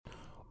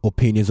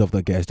opinions of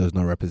the guest does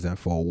not represent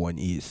 401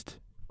 East.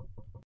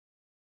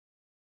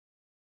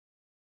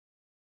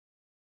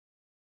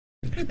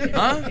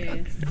 Huh?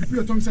 You put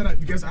your tongue inside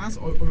that guy's ass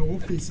or the whole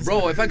face?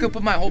 Bro, if I could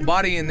put my whole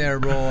body in there,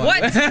 bro.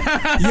 What? Yo,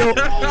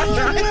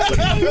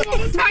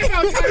 Time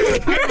out.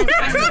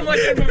 That's too much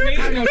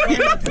information.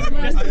 That's too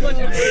much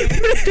information.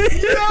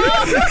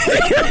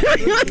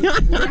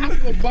 We're gonna have to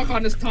go buck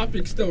on this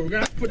topic still. We're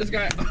gonna have to put this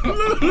guy up.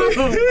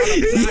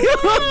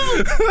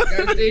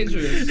 That's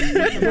dangerous.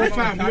 Bro,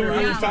 fam, you don't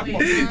really talk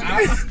about his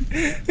ass.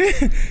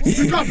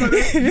 Speak up,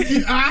 brother.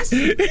 He ass?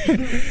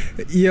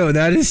 yo,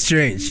 that is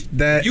strange.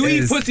 That You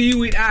is... eat pussy,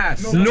 you eat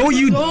ass. No,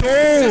 you It's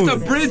just a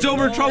don't. bridge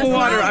over troubled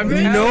water. I'm No,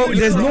 telling you,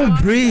 there's bro. no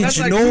bridge. That's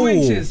like No. 2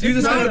 inches. You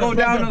just gotta go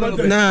down a little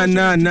bit. Nah.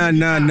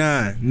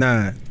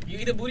 You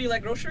eat a booty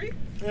like grocery?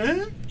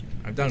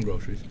 I've done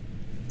groceries.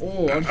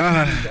 Oh, I'm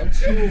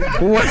too.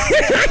 What?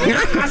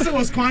 The answer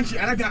was crunchy.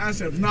 I like that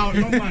answer. No,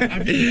 no man.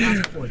 I've been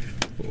asked before.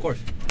 Of course.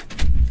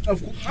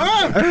 Of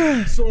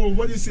course. So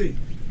what do you say?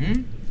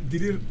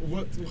 Did it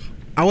what?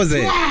 How was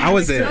it? How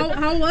was it?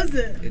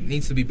 It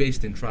needs to be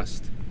based in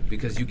trust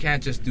because you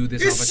can't just do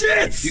this. It's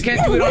shit! You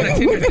can't do it on a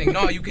Tinder thing.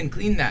 No, you can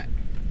clean that.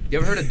 You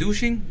ever heard of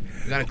douching?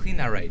 You gotta clean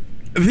that right.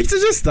 Victor,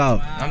 just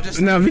stop. I'm just.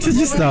 No, Victor,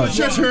 just stop.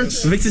 Church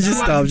hurts. Victor, just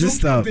stop. Just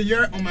stop. The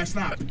year on my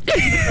snap.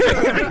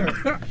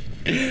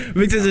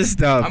 Victor, just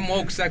stop. I'm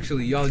woke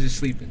sexually. Y'all just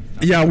sleeping.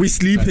 Yeah, we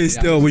sleeping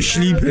still. We're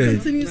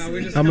sleeping.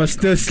 I'm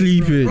still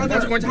sleeping.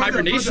 That's going to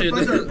hibernation.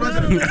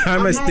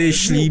 I'm stay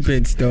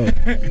sleeping still.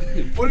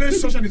 Only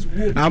social is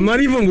woke. I'm not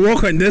even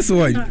woke on this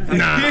one.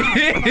 Nah.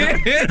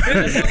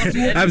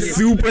 I'm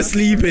super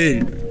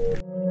sleeping.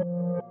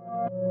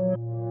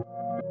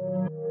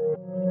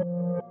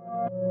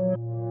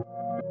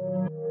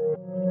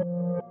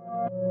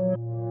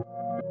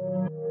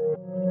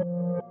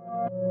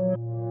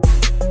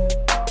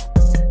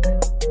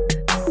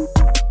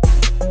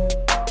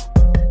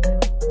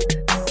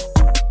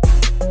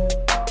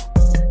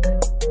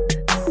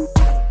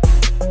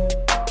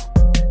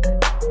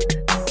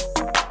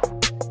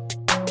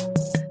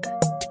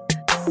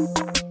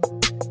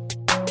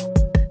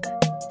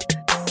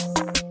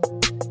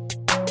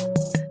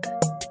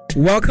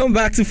 Welcome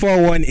back to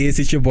 401 Ace.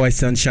 It's your boy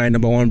Sunshine,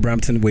 number 1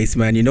 Brampton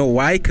Wasteman. You know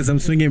why? Because I'm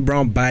swinging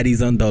brown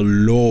bodies on the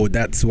low.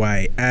 That's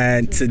why.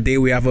 And today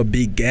we have a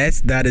big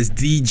guest. That is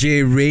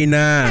DJ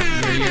Reana.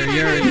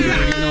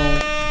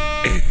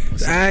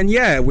 And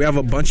yeah, we have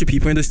a bunch of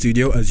people in the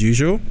studio as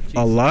usual.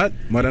 A lot,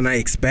 more than I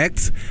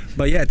expect.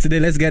 But yeah, today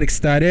let's get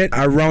started.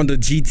 Around the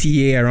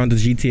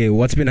GTA.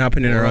 What's been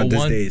happening around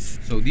these days?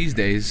 So these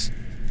days,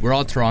 we're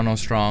all Toronto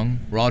strong.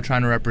 We're all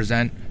trying to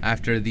represent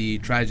after the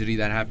tragedy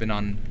that happened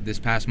on this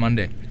past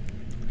Monday.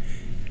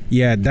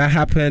 Yeah, that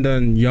happened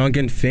on Yonge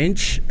and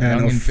Finch.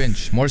 Yonge and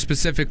Finch. More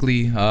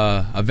specifically,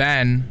 a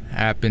van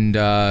happened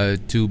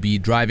to be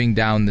driving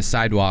down the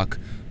sidewalk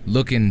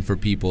looking for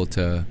people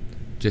to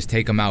just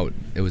take them out.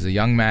 It was a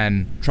young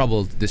man,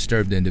 troubled,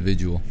 disturbed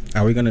individual.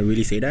 Are we going to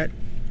really say that?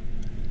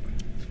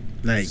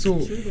 Like,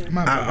 So,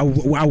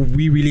 are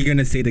we really going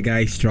to say the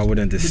guy is troubled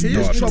and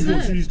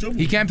disturbed?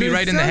 He can't be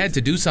right in the head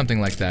to do something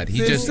like that.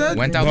 He just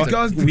went out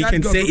to... We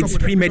can say it's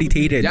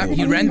premeditated. Yeah,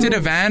 he rented a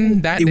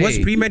van that day. It was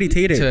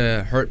premeditated.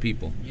 To hurt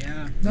people.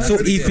 Yeah. So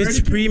if it's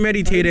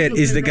premeditated,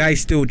 is the guy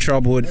still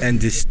troubled and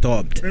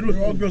disturbed?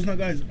 all girls, not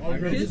guys. All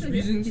girls.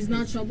 He's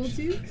not troubled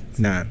to you?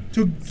 Nah.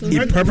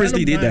 He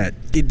purposely did that.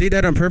 He did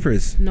that on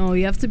purpose. No,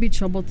 you have to be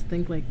troubled to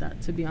think like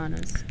that, to be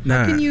honest.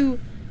 Nah. How can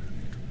you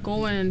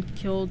go and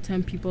kill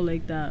 10 people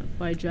like that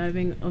by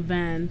driving a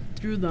van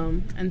through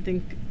them and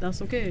think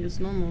that's okay, it's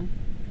normal?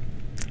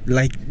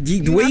 Like,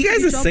 the way you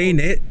guys are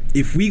saying it,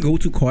 if we go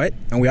to court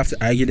and we have to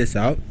argue this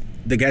out,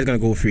 the guy's gonna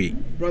go free.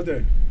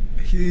 Brother,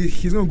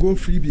 he's gonna go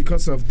free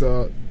because of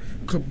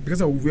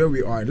where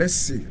we are. Let's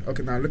see.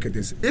 Okay, now look at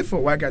this. If a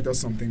white guy does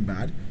something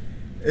bad,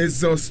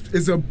 it's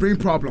a brain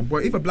problem.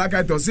 But if a black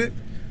guy does it,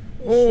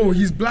 oh,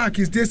 he's black,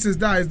 he's this, is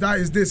that, is that,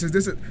 is this, is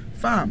this.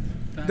 Fam,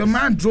 the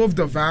man drove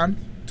the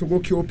van to go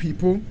kill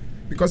people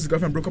because his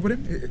girlfriend broke up with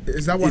him.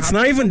 Is that what It's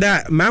happened? not even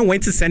that. Man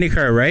went to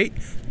Seneca, right?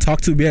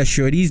 Talked to bare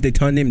shorties. They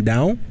turned him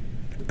down.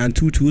 And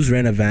two twos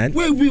ran a van.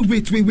 Wait.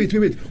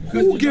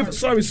 Who gave?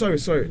 Sorry.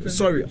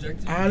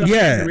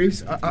 Yeah.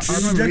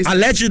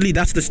 Allegedly,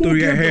 that's the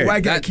story I heard.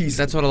 White guy keys?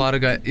 That's what a lot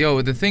of guys...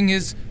 Yo, the thing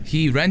is,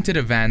 he rented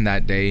a van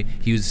that day.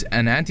 He was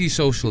an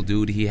antisocial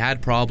dude. He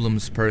had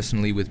problems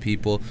personally with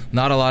people.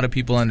 Not a lot of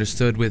people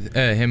understood with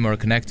him or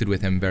connected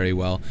with him very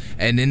well.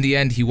 And in the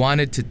end, he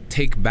wanted to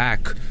take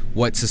back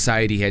what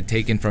society had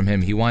taken from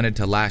him. He wanted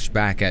to lash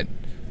back at...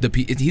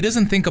 He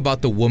doesn't think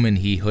about the woman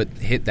he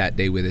hit that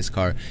day with his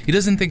car. He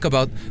doesn't think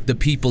about the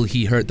people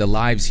he hurt, the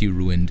lives he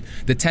ruined,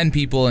 the 10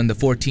 people and the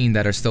 14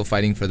 that are still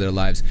fighting for their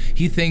lives.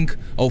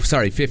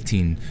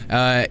 15.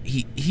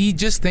 He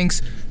just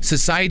thinks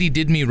society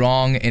did me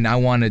wrong and I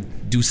want to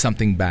do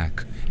something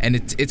back. And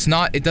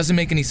it doesn't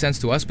make any sense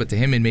to us, but to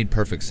him it made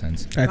perfect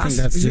sense. I think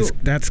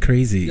that's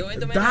crazy. Yo,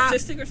 ain't the man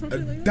autistic or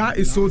something like that? That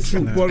is so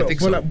true. But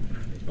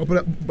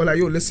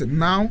yo, listen.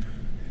 Now,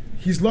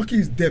 he's lucky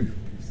it's them.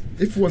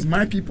 If it was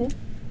my people,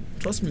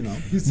 Trust me now.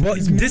 But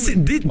this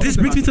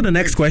brings me to the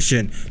next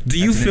question. Do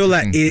you That's feel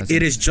like interesting.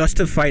 it is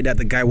justified that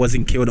the guy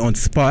wasn't killed on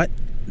spot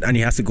and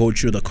he has to go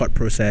through the court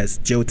process,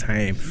 jail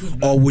time,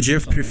 or would you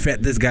have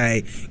preferred this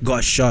guy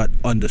got shot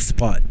on the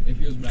spot?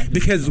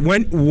 Because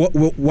when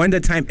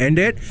the time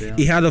ended,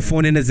 he had a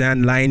phone in his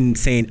hand, line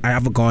saying, "I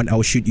have a gun,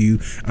 I'll shoot you,"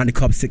 and the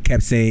cops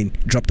kept saying,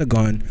 "Drop the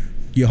gun.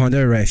 You're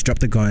under arrest. Drop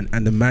the gun."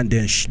 And the man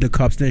the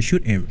cops didn't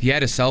shoot him. He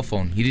had a cell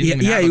phone. He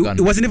didn't even have a gun.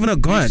 It wasn't even a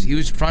gun. He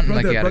was fronting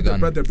like he had a gun.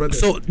 Brother.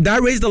 So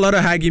that raised a lot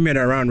of argument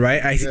around,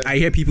 right? I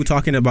hear people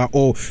talking about,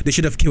 oh, they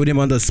should have killed him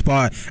on the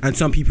spot, and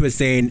some people are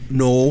saying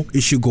no,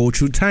 it should go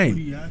through time.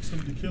 He asked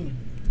him to kill him.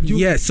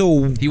 Yeah,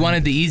 so He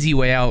wanted the easy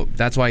way out.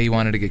 That's why he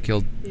wanted to get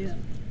killed. Yeah.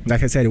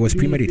 like I said, it was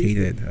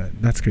premeditated.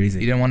 That's He crazy.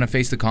 didn't want to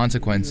face the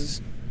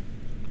consequences.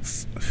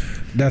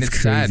 That's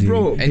It's crazy, sad.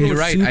 Bro, And you're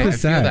right. I feel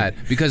sad. that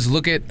because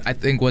look at, I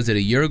think, was it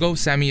a year ago?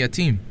 Sami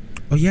Yatim.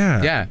 Oh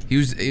yeah, Yeah, he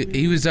was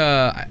he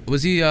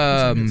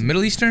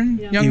Middle Eastern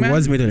Yeah. young He man?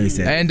 was Middle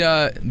Eastern. And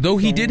though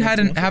he did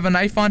have a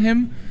knife on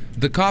him,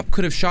 the cop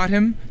could have shot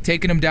him,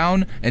 taken him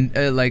down, and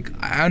like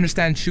I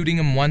understand shooting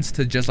him once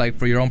to just like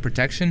for your own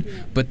protection,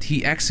 but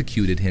he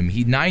executed him.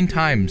 He 9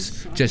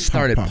 times just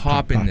started Pop, pop, pop,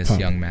 popping pop, this pop.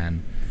 young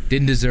man.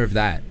 Didn't deserve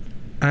that.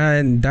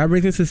 And that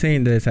brings us to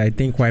saying this. I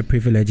think white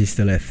privilege is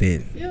still a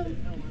thing. Yeah.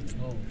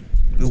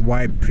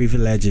 White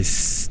privilege is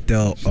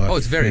still a Oh,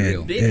 it's very thing.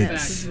 real. Big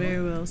It's- It's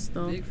very well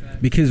still.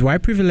 because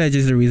white privilege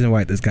is the reason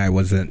why this guy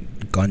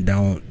wasn't gunned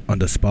down on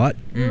the spot.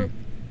 Mm.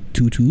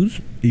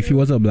 2-2s. If he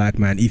was a black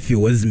man, if it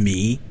was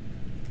me,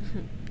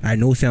 I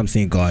know say I'm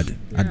saying God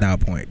at that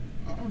point.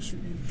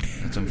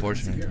 That's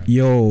unfortunate.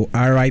 Yo,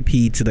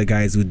 RIP to the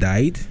guys who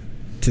died.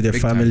 To their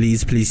Big time.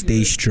 families, please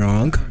stay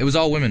strong. It was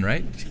all women,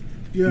 right?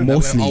 Yeah.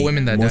 Mostly, all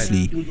women that died.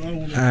 mostly. It was all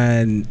women.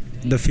 And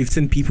the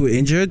 15 people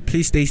injured,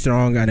 please stay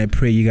strong, and I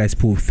pray you guys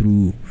pull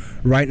through.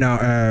 Right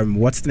now,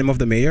 what's the name of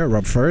the mayor?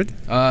 Rob Ford?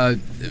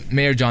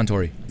 Mayor John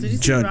Tory. Did you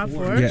see John. Rob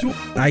Ford? Yeah,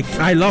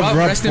 I love Rob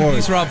Rest in Ford.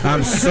 peace, Rob Ford.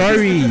 I'm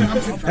sorry.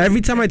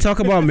 Every time I talk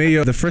about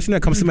mayor, the first thing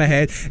that comes to my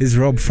head is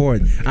Rob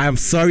Ford. I'm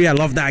sorry, I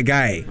love that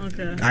guy.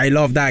 Okay. I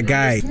love that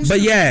guy.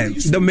 But yeah,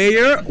 the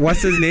mayor,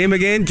 what's his name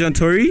again? John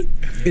Tory,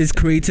 is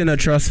creating a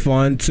trust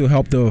fund to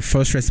help the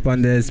first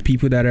responders,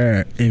 people that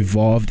are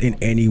involved in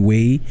any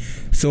way.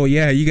 So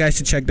yeah, you guys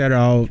should check that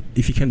out.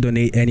 If you can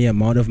donate any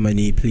amount of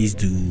money, please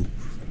do.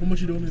 How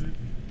much you donated?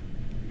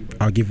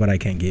 I'll give what I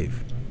can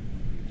give.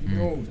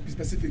 No, be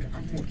specific. How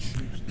much?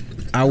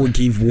 I will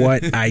give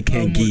what I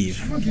can much?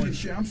 give. I'm not giving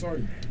shit. I'm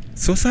sorry.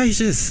 Sosa is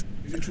just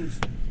It's the truth.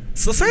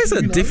 Sosa is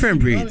a different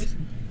breed.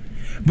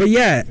 But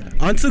yeah,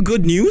 on to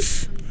good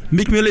news.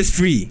 Meek Mill is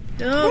free.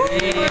 Oh,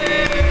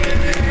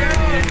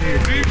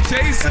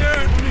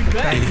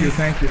 Thank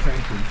you.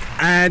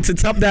 And to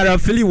top that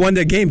up, Philly won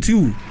the game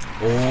too.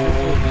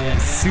 Oh,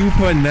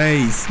 Super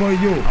nice. But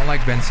yo, I don't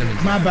like Ben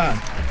Simmons. my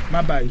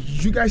bad.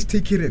 You guys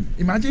take it in.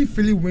 Imagine if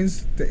Philly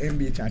wins the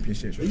NBA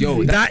championship.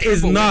 Yo, That is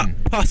triple not win.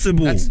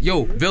 possible.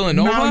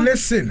 Villanova. Now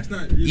listen,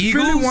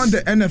 Eagles. Philly won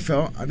the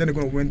NFL and then they're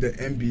gonna win the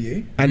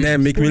NBA. And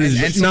then Meek Mill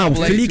is And now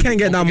NCAA Philly can't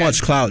get that don't much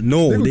forget. clout.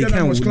 No, They don't they get that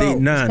can't. much They, clout.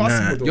 nah, It's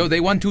possible, nah, though. Yo, they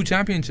won 2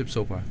 championships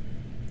so far.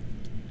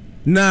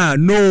 nah,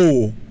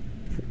 no.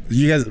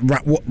 You guys,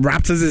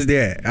 Raptors is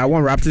there. I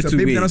want Raptors The to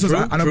baby win. dinosaurs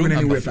are not True. going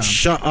anywhere, fam.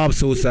 Shut up,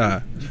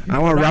 Sosa. I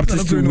want The Raptors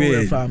not to going nowhere,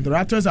 win. fam. The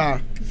Raptors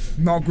are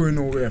not going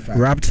nowhere, fam.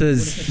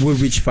 Raptors will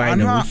reach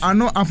finals. I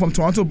know I'm from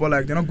Toronto, but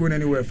like they're not going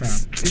anywhere, fam.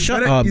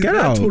 Shut up, get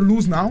out. to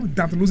lose now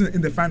than to lose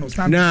in the finals.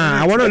 Fam. Nah,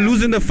 I want to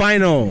lose in the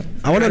final.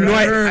 I want to know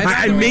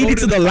I made it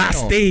to the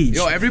last stage.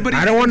 Yo, everybody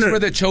I don't want for to.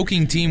 the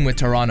choking team with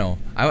Toronto.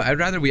 I'd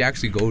rather we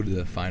actually go to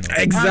the final.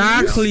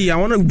 Exactly. I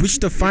want to reach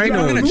the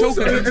final. gonna choke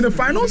in the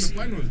finals.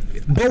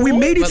 But we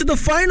made it to the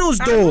finals,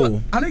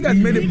 though. I think I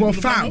made it, but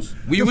fam,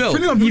 We the will.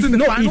 feeling of If losing the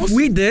no, finals, if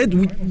we did,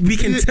 we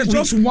can. it's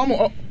just one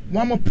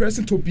more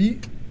person to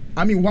beat.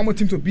 I mean, one more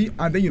team to beat,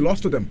 and then you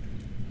lost to them,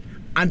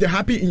 and they're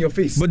happy in your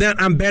face. But then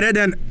I'm better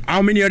than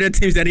how many other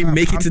teams that didn't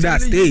make it I'm to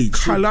that telling you, stage.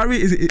 Kalari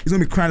is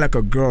gonna be crying like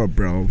a girl,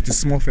 bro. With the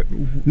small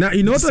Now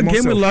you know It's the small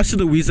game we self. lost to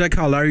the Wizards.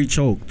 Kalari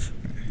choked.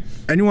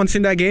 Anyone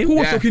seen that game? Who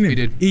was Yeah, choking him? we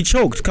did. He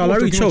choked.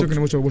 Kalari choked.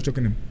 What's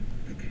choking him?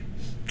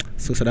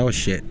 So that was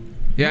shit.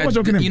 Yeah, Who was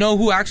choking him? you know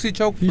who actually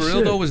choked for He real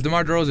should. though was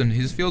DeMar DeRozan.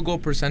 His field goal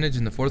percentage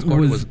in the fourth It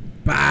quarter was was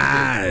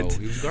bad. bro.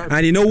 He was garbage.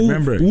 And you know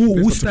Remember, who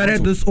this was started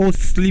Toronto. this old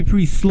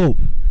slippery slope?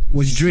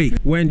 Was Drake.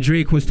 When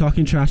Drake was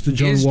talking trash to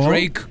John Is Wall.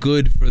 Drake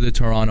good for the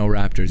Toronto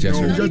Raptors? Yes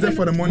No, or he's no? just there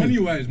for the money.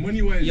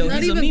 Money-wise. Yo, not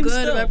he's a even meme good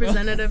still,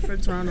 representative for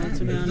Toronto,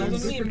 to be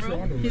honest.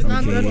 He's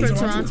not Okay. good for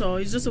Toronto.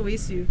 He's just a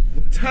waste you.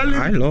 Tell him.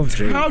 I love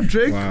Drake. Tell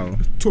Drake Wow.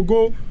 to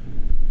go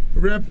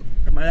rep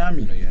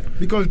Miami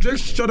because Drake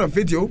shot a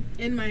video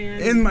In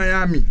Miami. in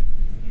Miami.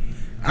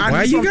 And Why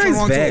are he's you from guys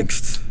Toronto.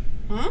 vexed?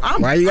 Huh?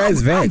 Why are you guys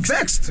I'm vexed?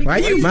 vexed. Why are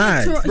you He's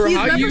mad? not Bro, he's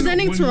how you-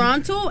 representing when you-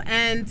 Toronto,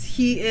 and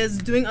he is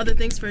doing other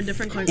things for a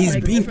different country. He's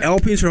like been different-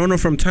 helping Toronto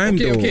from time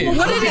though. What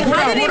did he help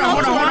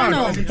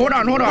Toronto? Hold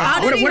on. How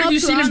did he What have you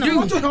help seen him Toronto? do?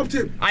 Toronto helped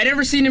him. I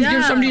never seen him give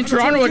Yeah. somebody in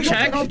Toronto a Toronto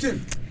check. helped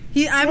him.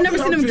 I've never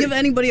seen him helped give him.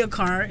 anybody a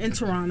car in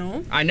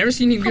Toronto. I never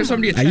seen him give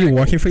somebody a Are check. you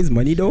working for his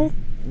money though?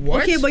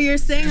 What? Okay, but you're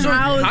saying So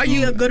how is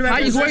he a good how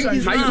you going? representative?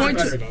 He's How you going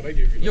not.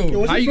 to? Yo,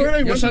 Was how he you? for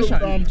Yo,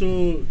 sunshine.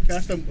 to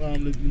cast the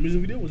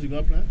music video? Was it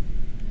God plan?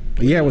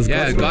 Yeah, it was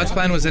Yeah, God's God's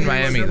plan was in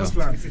Miami though.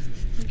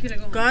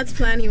 God's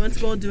plan, he went to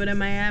go do it in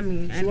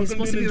Miami, and he's wasn't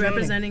supposed to doing be it in Toronto.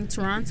 representing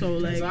Toronto.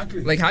 Like,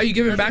 Exactly. Like, how you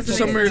giving back to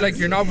somewhere like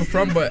you're not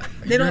from, but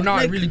They you're don't, not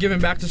like- really giving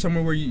back to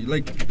somewhere where you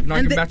like not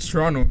And giving they- back to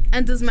Toronto.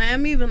 and does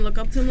Miami even look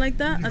up to him like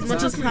that? As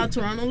much as how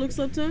Toronto looks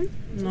up to him?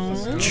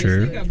 No.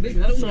 Sure.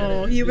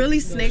 So he really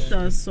snaked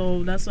us.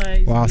 So that's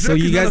why. Wow, so Drake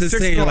you is guys not a are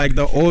six saying star. like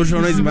the old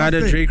Toronto is mad at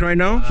nothing. Drake right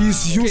now?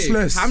 He's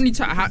useless. How many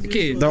times?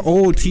 Okay, The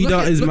old T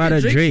Dot is mad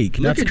at Drake.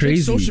 Look That's at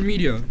Drake's social crazy.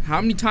 media.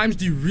 How many times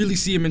do you really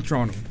see him in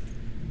Toronto?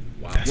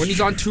 When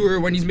he's on tour,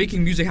 when he's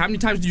making music, how many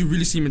times do you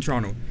really see him in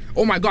Toronto?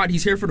 Oh my God,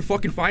 he's here for the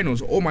fucking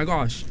finals. Oh my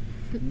gosh,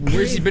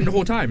 where's he been the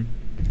whole time?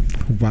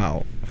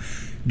 Wow.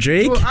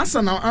 Drake? No,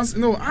 answer now. Answer.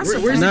 No, answer.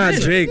 Where's he Nah,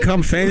 been? Drake,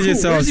 come fend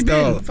yourself Where's he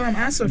still. been? Fam,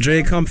 answer.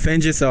 Drake, come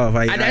fend yourself.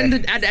 At the end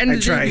of the day,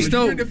 tried. we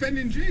still.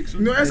 defending Drake. So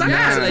No, exactly.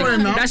 Yeah, Answer for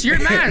him now. like, that's your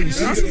man's.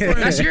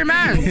 That's your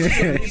man's.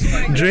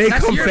 Drake,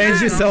 That's come your fend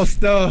man. yourself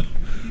still.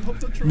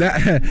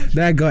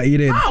 That got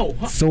eaten Ow.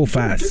 so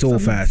fast, so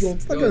fast.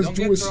 That Yo, guy's don't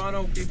get Jewish.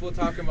 Toronto people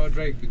talking about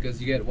Drake because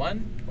you get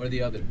one or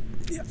the other.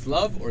 It's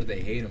love or they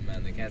hate him,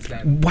 man. They can't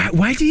stand him.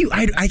 Why do you?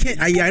 I can't.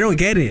 I don't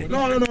get it.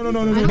 No.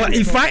 But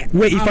if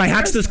I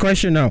ask this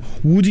question now,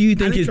 who do you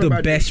think is the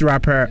best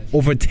rapper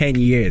over 10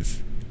 years?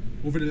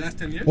 over the last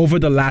 10 years. Over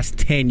the last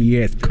 10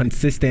 years,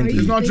 consistently.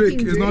 It's not Drake.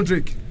 thinking It's not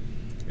Drake? Drake.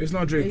 It's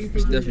not Drake.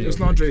 Definitely It's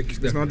not Drake.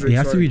 It's not Drake. It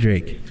has to sorry. be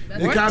Drake.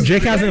 You can't-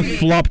 Drake hasn't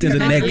flopped in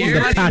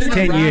the past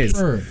 10 years.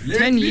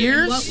 10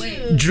 years?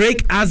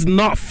 Drake has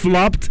not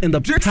flopped in the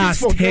Drake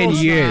past is for 10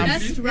 girls, years.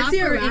 fam. Is he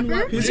a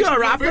rapper? Is he a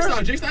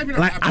rapper? Drake's not even a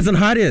Like rapper. as an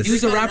artist,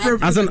 He's a rapper.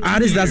 as an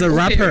artist, as a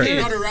rapper,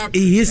 okay. Not a rapper.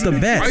 he is the Are you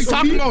best.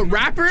 talking about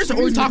rappers or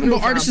are you talking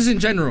about artists in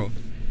general?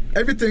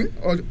 Everything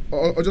or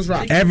just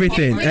rap?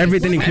 Everything,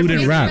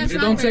 including rap.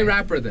 Don't say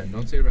rapper then.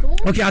 Don't say rapper.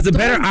 Okay, as a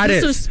better Don't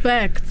artist,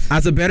 disrespect.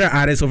 as a better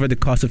artist over the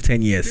course of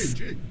 10 years,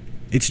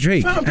 it's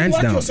Drake, Fam, hands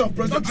watch down. yourself,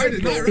 bro. It's not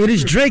Drake, bro. It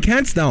is Drake,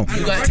 hands down.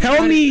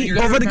 Tell me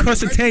over the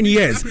course of 10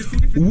 years,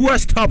 who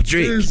has topped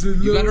Drake?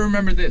 You gotta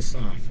remember this.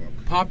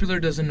 Popular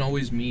doesn't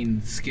always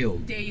mean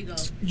skilled. There you go.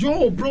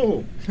 Yo,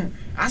 bro.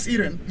 Ask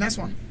Eden. Next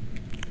one.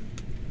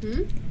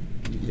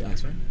 Yeah,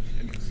 that's right.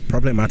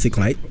 Problematic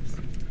light.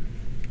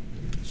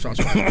 Shots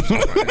fired.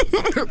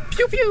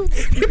 Pew pew,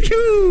 pew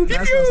pew,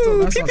 That's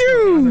one still.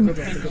 pew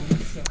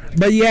pew.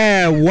 But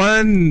yeah,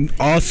 one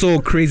also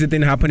crazy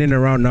thing happening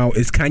around now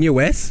is Kanye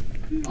West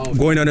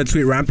going on a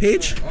tweet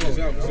rampage.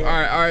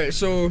 Alright,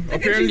 so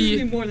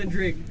apparently more than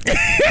Drake.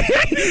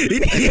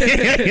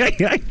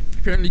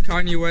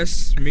 Kanye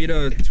West made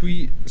a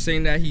tweet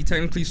saying that he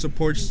technically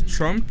supports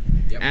Trump,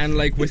 and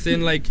like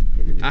within like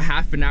a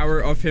half an hour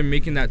of him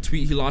making that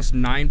tweet, he lost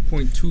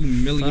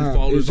 9.2 million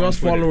followers It's just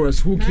on Twitter. followers.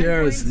 Who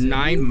cares?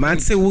 Man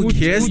say who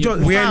cares?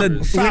 We're in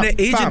the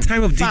age and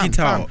time of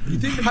digital.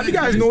 Have you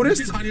guys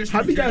noticed?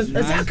 Have you guys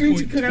exactly?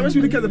 Kanye West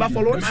really cares about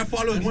followers? Man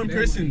follows one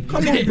person.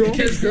 Come on, bro.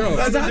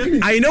 Exactly.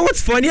 I know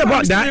what's funny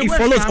about that. He Kanye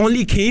West, follows fam.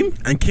 only Kim,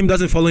 and Kim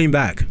doesn't follow him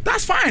back.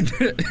 That's fine.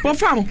 But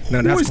fam, No,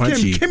 who that's is Kim?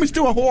 crunchy. Kim is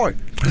still a whore.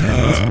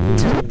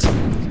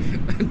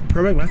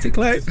 Problematic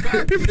light.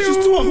 Pew She's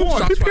still a whore.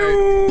 Shots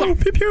fired.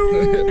 pew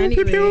pew.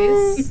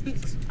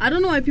 Anyways, I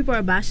don't know why people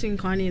are bashing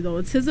Kanye though.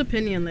 It's his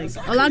opinion. Like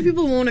a lot of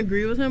people won't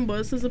agree with him, but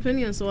it's his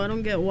opinion. So I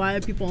don't get why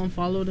people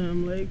unfollowed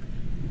him. Like,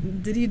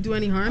 did he do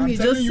any harm? He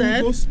just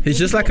said, He's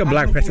just like a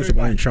black person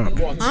supporting Trump.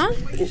 huh?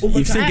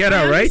 You've seen Get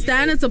I Out, right?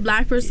 understand it's a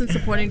black person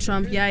supporting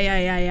Trump.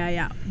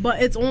 Yeah.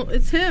 But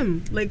it's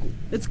him. Like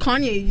it's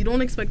Kanye. You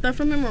don't expect that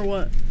from him or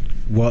what?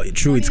 Well,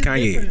 true, it's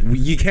Kanye.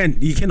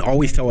 You can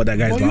always tell what that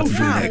guy's Well, about you to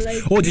do fam. next.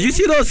 Like- Oh, did you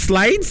see those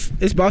slides?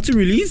 It's about to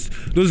release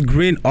those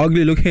green,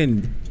 ugly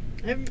looking.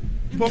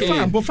 But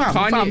fam,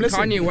 listen.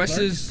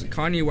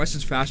 Kanye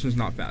West's fashion is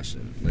not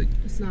fashion. Like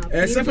It's not.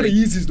 Except for the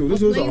Yeezys though.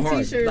 Those are Plain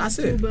hard. t-shirts, That's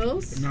 $2 it.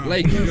 bills.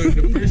 Like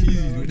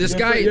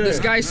this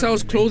guy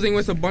sells clothing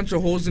with a bunch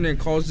of holes in it and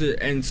calls it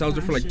and sells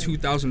it for like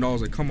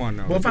 $2,000. Like, come on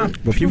now. But fam,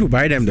 But people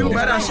buy them though.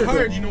 Buy that shit,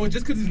 hard, though. you know,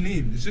 just because his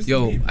name. It's just his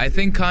Yo, name. I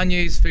think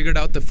Kanye's figured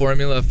out the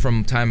formula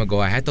from time ago.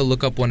 I had to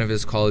look up one of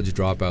his college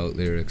dropout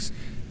lyrics.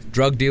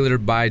 Drug dealer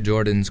buy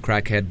Jordans,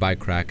 crackhead buy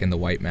crack, and the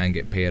white man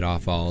get paid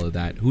off all of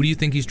that. Who do you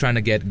think he's trying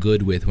to get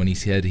good with when he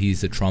said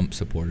he's a Trump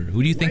supporter?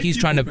 Who do you think White he's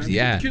trying to, people, man.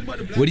 yeah. He cares about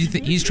the black What do you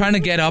think? people. He's trying to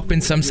get up in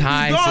some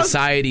high does.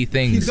 society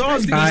things.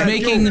 does. He's I-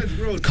 making Yo,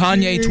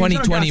 Kanye He's 2020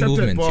 trying to get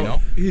movement, accepted, you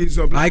know? but He's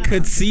a black. I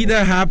could see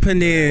that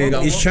happening.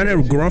 He's trying to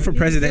run for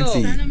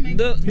presidency.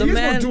 The He's gonna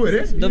man do it,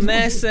 eh? the He's man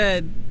gonna do it.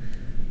 said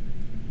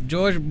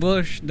George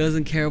Bush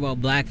doesn't care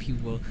about black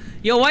people.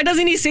 Yo, why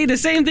doesn't he say the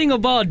same thing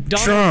about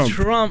Donald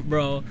Trump,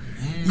 bro?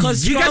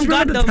 Because You guys Trump got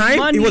remember the the time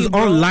money, it was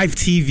bro. on live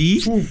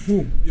TV?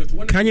 Who?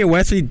 Kanye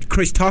West with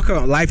Chris Tucker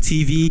on live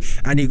TV,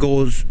 and he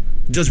goes,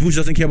 "Just Bush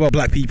doesn't care about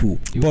black people."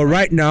 But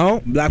right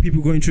now, black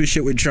people going through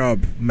shit with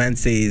Trump. Man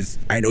says,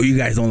 "I know you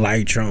guys don't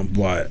like Trump,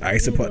 but I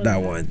support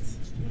that one."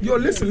 Yo,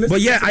 listen.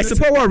 But yeah, listen, I listen.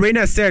 support what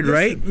Reina said,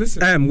 right?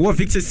 listen. What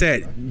Victor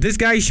said. This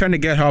guy is trying to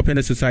get help in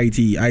the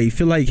society. I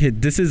feel like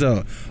this is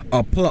a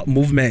pull-up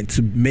movement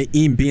to make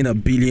him being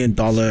 $1 billion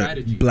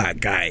Strategy. black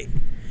guy.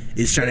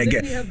 He's trying to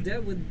Doesn't get. he have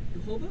debt with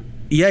Hova?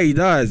 Yeah, he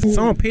does.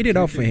 Someone paid it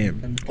off for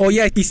him. Oh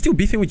yeah, he's still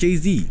beefing with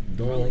Jay-Z.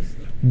 Dog.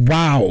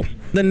 Wow.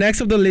 The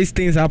next of the list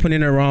things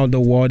happening around the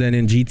world and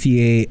in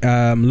GTA.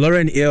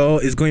 Lauryn Hill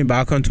is going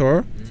back on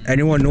tour.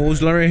 Anyone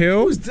knows Lauryn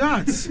Hill? Who's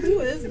that? Who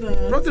is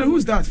that? Brother,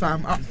 who's that,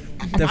 fam? I'm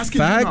The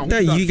asking you now, fact who's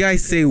that you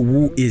guys say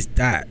who is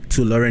that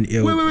to Lauryn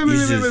Hill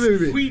is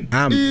just wait.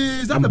 I'm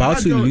Is that the about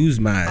black to girl? lose,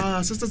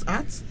 man. Sisters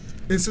Act?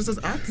 Is Sisters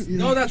Act?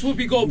 No, that's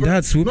Whoopi Goldberg.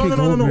 That's Whoopi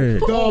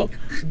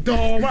Goldberg.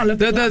 Dog, man,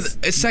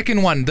 The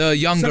second one, the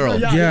young girl.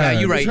 Yeah,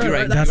 you're right. You're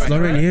right. That's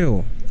Lauryn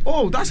Hill.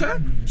 Oh, that's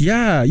her?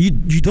 Yeah, you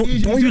don't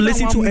Is you that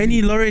listen one to movie?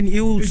 any Lauryn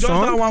Hill Is just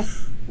that song? one?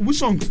 Which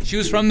song? She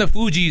was from the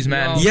Fugees,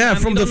 man. Yeah,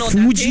 Fam, from you the don't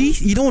know that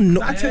Fugees. You don't know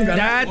That thing,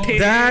 that.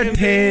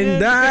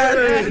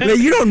 Like,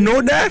 you don't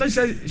know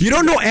that. You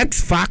don't know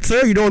X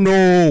Factor. You don't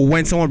know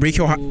when someone break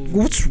your heart.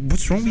 What's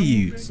wrong with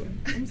you?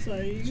 I'm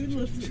sorry. You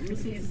listen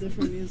to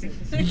different music.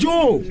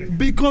 Yo,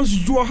 because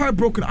you are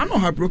heartbroken. I'm not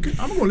heartbroken.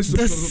 I'm not gonna listen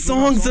The to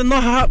songs are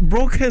not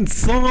heartbroken It's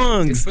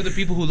songs. for the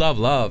people who love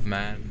love,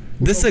 man.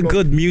 This is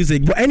good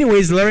music. But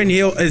anyways, Lauryn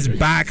Hill is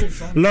back.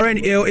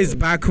 Lauryn Hill is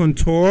back on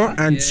tour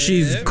and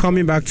she's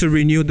coming back to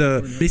renew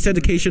the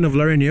Miseducation of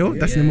Lauryn Hill.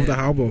 That's the name of the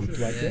album.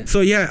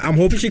 So yeah, I'm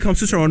hoping she comes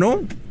to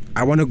Toronto.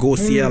 I want to go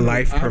see her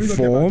live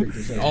perform.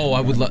 Oh, I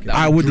would love that.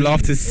 I would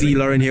love to see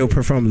Lauryn Hill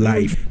perform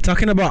live.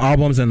 Talking about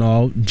albums and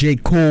all, J.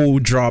 Cole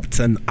dropped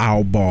an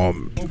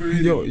album.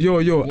 Yo.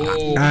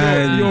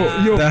 And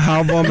the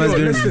album has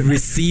been listen.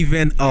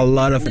 receiving a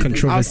lot of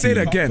controversy. I'll say it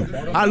again.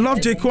 I love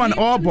J. Cole and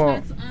all,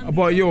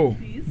 but yo,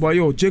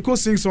 J. Cole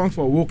sings songs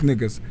for woke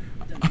niggas.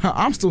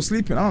 I'm still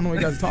sleeping. I don't know what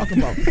you guys are talking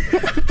about.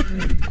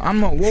 I'm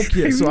not woke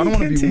yet, so I don't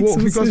want to be woke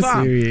because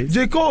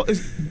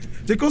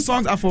J. Cole's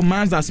songs are for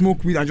mans that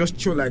smoke weed and just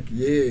chill like,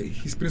 yeah,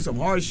 he's spitting some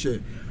hard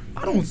shit.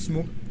 I don't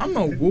smoke. I'm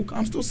not woke.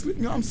 I'm still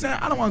sleeping. You know what I'm saying?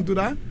 I don't want to do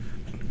that.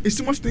 It's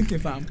too much thinking,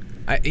 fam.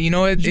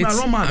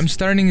 I'm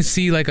starting to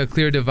see like a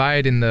clear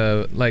divide in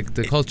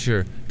the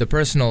culture, the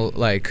personal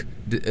like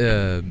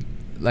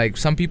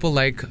some people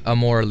like a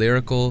more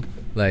lyrical,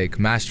 like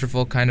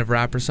masterful kind of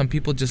rapper. Some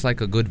people just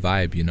like a good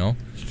vibe, you know.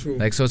 True.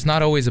 Like so, it's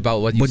not always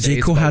about what you But say.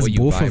 J. Cole it's about has what you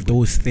both vibe of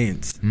those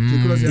things.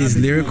 He's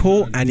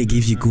lyrical and he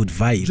gives you good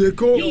vibe. J.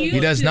 Cole, He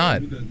does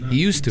not. He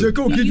used to. J.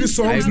 Cole give you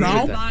songs agree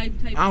now with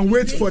that. and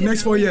wait for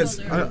next 4 years.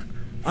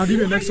 I'll give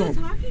you the next song.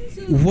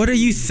 What are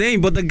you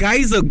saying? But the guy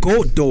is a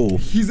goat though.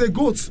 He's a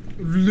goat.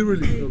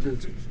 Literally a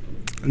goat.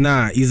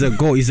 Nah, he's a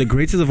goat. He's the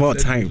greatest of all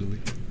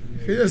time.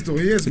 He is though.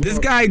 He is. This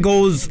guy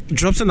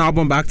drops an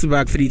album back to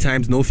back 3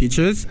 times, no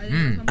features.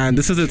 And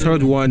this is the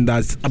third one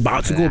that's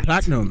about to go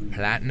platinum.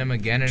 Platinum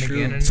again and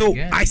again and So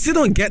again. I still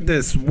don't get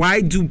this.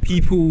 Why do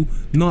people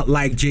not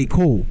like J.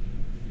 Cole?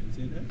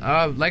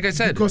 Like I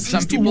said, Because some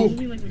he's too people,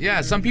 woke.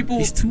 yeah, some people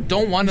He's too-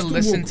 don't want to he's too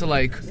listen woke. to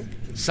like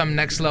some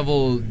next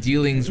level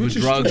dealings with Which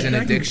is drugs true. and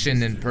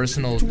addiction and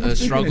personal much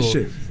struggle.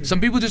 shit. Some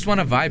people just want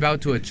to vibe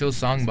out to a chill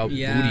song about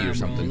booty or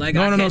something. Like,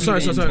 No, I no, can't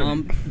sorry. even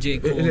bump J.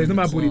 Cole It's not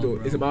about song, booty though.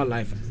 bro. It's about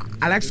life.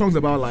 I like songs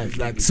about life.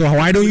 Like So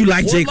why don't you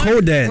like J.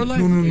 Cole then?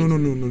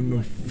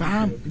 no.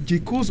 Fam, J.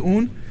 Cole's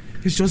own.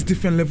 It's just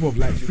different level of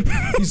life.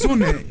 His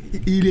own.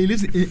 He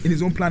lives in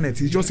his own planet.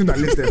 He's just him that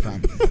lives there,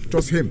 fam.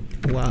 Just him.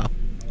 Wow.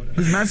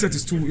 His mindset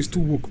is too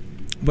woke.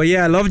 But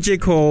yeah, I love J.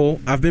 Cole.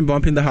 I've been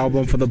bumping the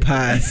album for the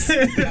past.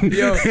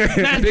 Yo,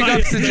 big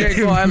ups to J.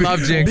 Cole. I love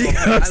J. Cole. Big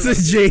ups to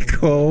J.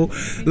 Cole.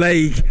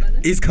 Like,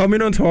 he's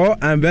coming on tour,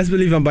 and best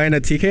believe I'm buying a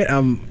ticket.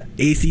 I'm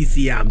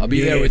ACC. I'll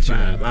be there with you.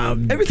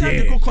 Every time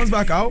J. Cole comes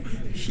back out,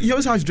 he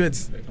always has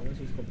dreads.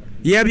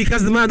 Yeah,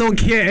 because the man don't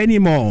care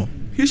anymore.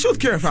 He should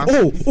care, fam.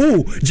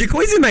 Oh, J.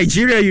 Cole is in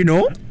Nigeria, you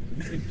know?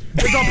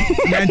 Big up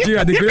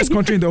Nigeria, the greatest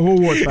country in the whole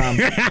world, fam.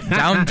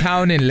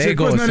 Downtown in J.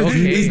 Cole's Lagos. not in-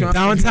 Okay. he's not-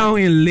 Downtown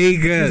in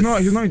Lagos.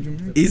 He's not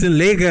in He's in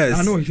Lagos.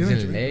 I know he's not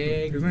He's in in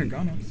Lagos. He's not in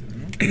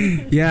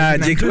Ghana. Yeah,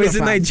 J. Cole is in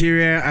fam.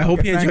 Nigeria. I hope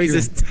Okay, he thank enjoys you.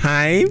 his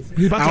time.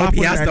 He's about to I hope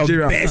he happen has in the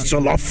Nigeria, best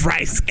fam. jollof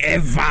rice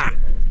ever.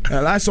 I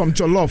like some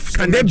jollof.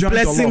 And they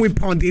bless him with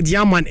pounded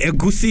yam and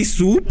egusi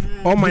soup.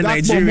 All my That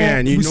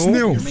Nigerian, you with know.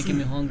 snail. You're making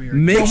me hungry. right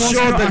Make Almost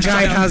sure not the a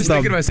guy shot. has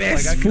thinking to the myself,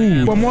 best like,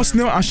 food. But more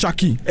snail and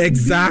shaki.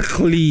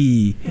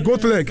 Exactly.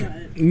 Goat leg.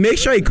 Make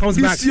sure he comes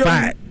This back year-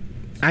 fat.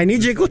 I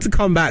need J. Cole to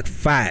come back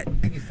fat.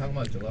 He's talking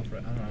about jollof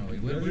rice. I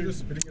don't know. We're just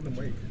spitting in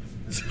the mic.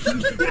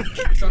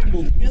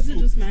 You guys are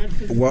just mad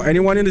because Well,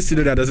 anyone in the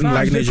studio that doesn't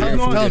like Nigerian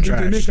food,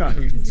 they're trash.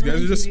 You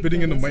guys are just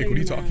spitting in the mic. What are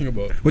you talking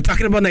about? We're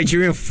talking about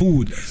Nigerian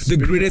food, the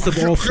greatest of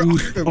all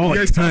food all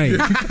time.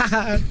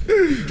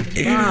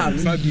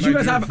 It's not You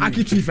guys Nigerian have food.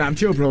 Aki tree, fam.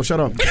 Chill, bro. Shut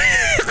up.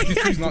 Ackee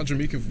tree is not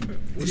Jamaican food.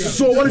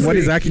 So what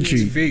is Ackee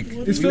tree? It's fake.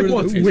 It's fake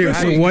what? Wait,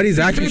 so what is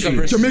Ackee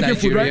tree? Jamaican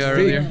food, right?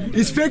 Earlier.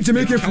 It's fake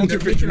Jamaican food.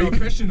 Counterfeit Jamaican.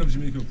 Impression of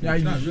Jamaican food. Yeah,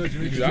 It's not real Jamaican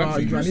food.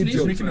 Exactly. You are an He's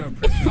idiot. making an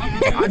impression.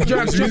 I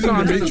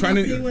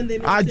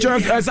jerked. I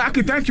jerked.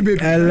 Exactly. Thank you, baby.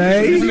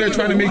 Reason LA. they're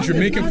trying to make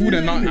Jamaican food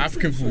and not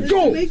African food.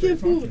 Go. Making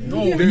food.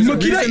 No, there's a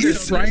Makita reason they're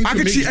eats trying to Ackee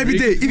make tree every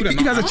day. Jamaican food and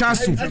He has a not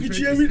chance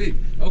to.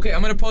 Okay,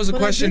 I'm gonna pose a But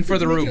question I've for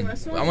the been to room. Jamaican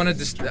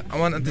restaurants. I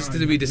want this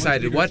to be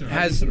decided.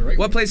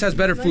 What place has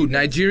better food?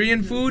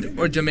 Nigerian food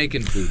or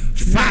Jamaican food?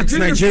 Facts,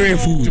 Nigerian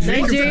food.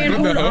 Nigerian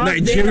food. all day,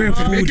 Nigerian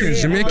all food.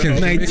 day.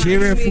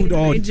 Nigerian food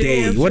all day.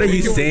 Nigerian What are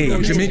you food.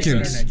 saying?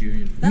 Jamaicans.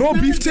 No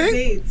beef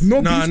thing.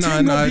 No beef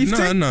thing. No beef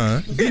thing.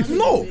 Nah.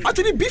 No,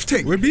 actually beef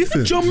thing. We're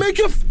beefing.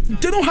 Jamaica,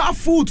 they don't have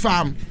food,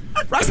 fam.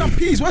 Rice and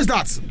peas. What's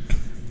that?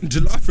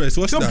 Jollof rice,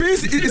 what's The that?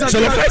 beans is as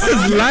Jollof rice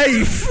is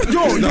life.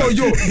 Yo.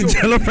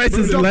 Jollof rice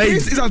is The life.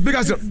 beans is as big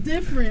as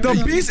Different.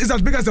 the beans is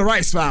as big as the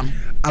rice, fam.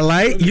 I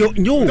like yo.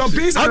 The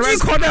beans How and do you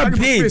rice call are that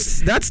like beans?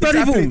 fish. That's not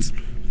It's even. beans.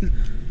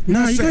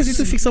 Nah, you guys need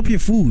to fix up your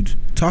food.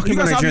 Talking You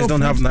about guys have Nigerians no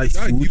don't have food. nice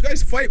Nah, you food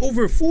guys fight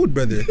over food,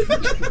 brother.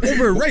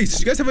 Over rice.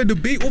 You guys have a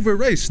debate over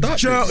rice. Stop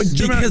this.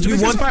 because we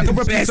want fight the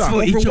over best pizza.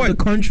 for each Over of the what?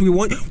 country.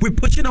 We're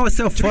pushing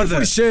ourselves Jamaican further.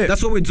 food is shit.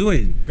 That's what we're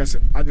doing.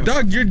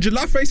 Dog, your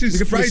jollof rice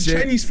is Nigga, fried please, shit.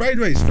 Chinese fried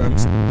rice, fam.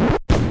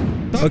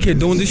 Okay,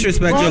 don't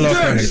disrespect jollof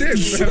rice.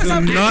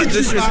 Do not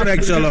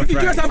disrespect jollof You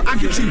guys rice. have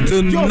Ackee tree.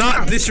 Do Yo, not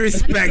fam.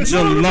 disrespect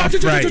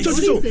jollof rice.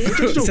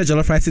 You said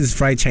jollof rice is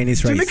fried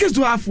Chinese rice. Jamaicans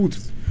do have food.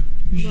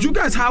 You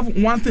guys have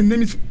one thing.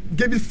 Name it.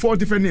 Give it 4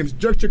 different names.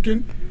 Jerk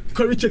chicken,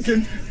 curry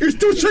chicken. It's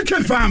still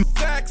chicken, fam.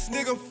 Facts,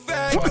 nigga,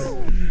 facts.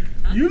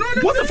 You know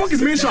what the fuck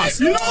is main shots?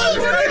 You know.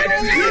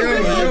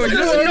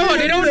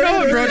 They don't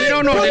know, bro. They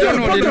don't know.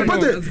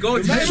 Let's go.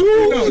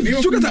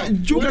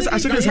 You guys are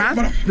shaking his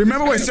hand.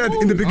 Remember what I said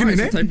in the beginning,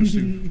 eh? Type of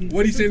soup.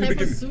 What do you say in the Type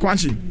of beginning? soup.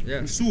 Quanchi.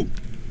 Yeah. Soup.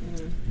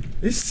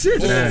 It's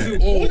shit.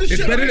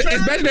 It's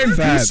better than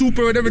Fab. goose soup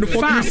or whatever the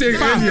fuck you saying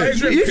Fam, earlier.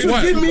 if you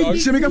What? give me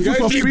Jamaican food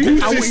for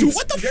free, I will eat.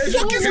 What the fuck is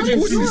What a is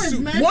goose yours, soup?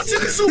 man? What's in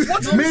the soup?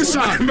 What's main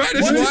shot? Bad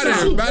as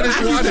water. Bad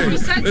as water.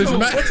 It's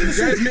bad.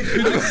 Guys make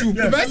fish soup.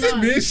 Bad as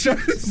main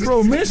shots.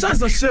 Bro, main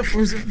shot's a chef.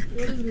 What is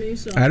main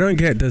shot? I don't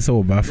get this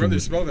whole Brother, baffle.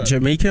 spell that.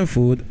 Jamaican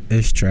food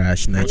is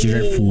trash.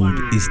 Nigerian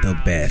food is the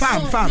best.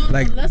 Fam.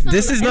 Like, let's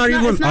this is it's not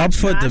even it's up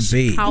for trash.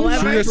 debate.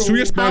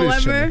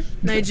 However,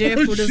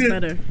 Nigerian food is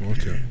better.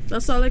 Okay.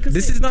 That's all I can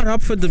This say. is not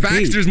up for Facts,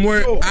 debate. there's more.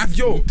 Facts,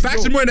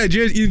 there's more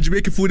Nigerians eating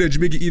Jamaican food than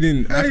Jamaican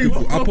eating African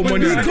food. I'll put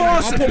money on it.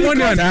 I'll put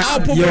money on it. I'll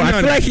put Yo, money I on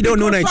feel like it. you don't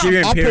know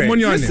Nigerian I'll put period.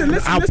 money on it.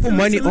 I'll put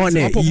money on I'll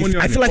it. put money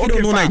on I feel it. like you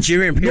don't know fam.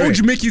 Nigerian No period.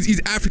 Jamaicans eat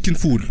African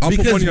food. I'll put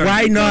Because money on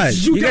why it. not?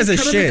 You guys are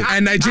shit.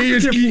 And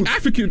Nigerians eat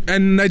African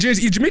and Nigerians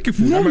eat Jamaican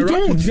food. No, Am I we right?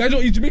 don't. You guys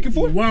don't eat Jamaican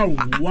food? Wow. You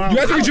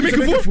guys don't eat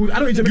Jamaican food? I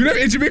don't eat You Jamaican never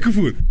ate Jamaican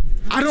food?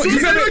 I don't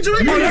eat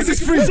unless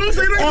it's free. Unless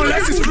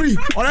it's free.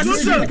 Unless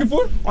it's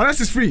free. Unless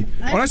it's free.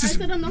 I Unless it's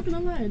said I'm not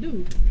gonna lie, I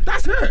do.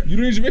 that's her. You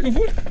don't eat Jamaican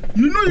food?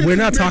 You know We're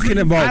not talking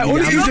about. I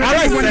only eat All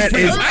I Jamaican said food.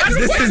 is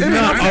this is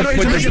not up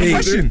for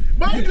debate.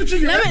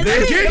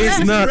 This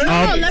is not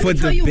up Let for me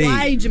tell you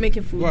why debate.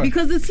 Jamaican food. Why?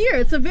 Because it's here.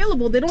 It's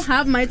available. They don't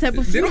have my type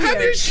of food. They don't have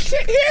here. your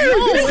shit here.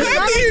 No, They don't it's have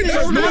not it. like they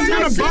don't No have one's my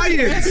gonna buy food.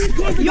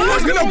 it. No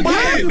one's gonna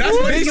buy it. That's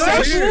what they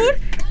Your say.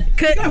 food,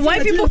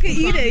 white people can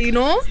eat it, you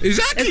know?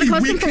 Exactly. It's a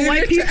custom We for cater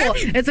white to people.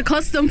 every- It's a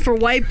custom for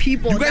white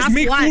people. You guys That's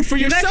make why. food for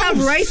You guys have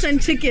yourselves. rice and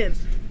chicken.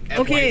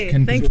 Okay,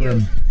 can thank confirm.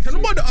 you. Tell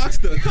them about the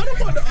oxtail. Tell them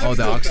about the oxtail. Oh,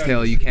 the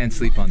oxtail. You can't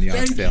sleep on the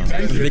oxtail.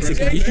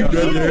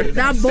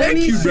 That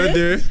bony shit.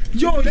 Brother.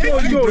 Yo.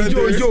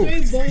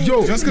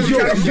 Just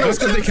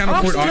because they can't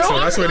afford oxtail,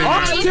 that's why they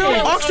mad.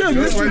 Oxtail.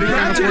 That's why they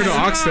can't afford the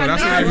oxtail.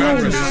 That's why they mad,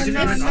 brother.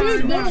 It's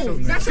true, no.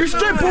 It's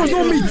straight bones,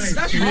 no meat.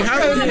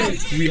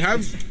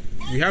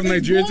 We have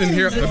Nigerians in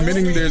here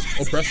admitting there's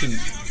oppression.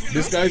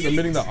 This guy's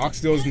admitting that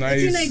oxtail is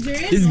nice.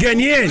 He's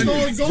Ghanaian.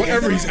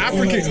 Whatever, he's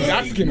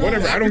African,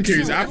 whatever, I don't care,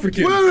 he's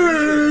African.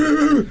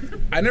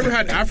 I never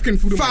had African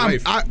food in my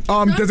Fam,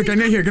 life. there's a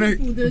Ghanaian here.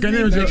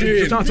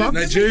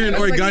 Nigerian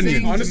or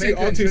Ghanaian. Honestly,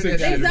 all taste like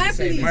that.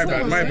 Exactly. My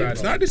bad.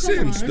 It's not the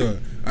same stuff.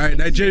 Alright,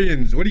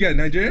 Nigerians. What do you got?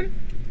 Nigerian?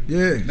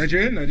 Yeah.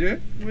 Nigerian?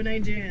 We're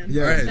Nigerian.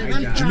 Yeah.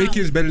 Alright.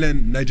 Jamaican is better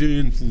than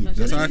Nigerian food.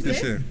 That's all I have to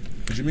say.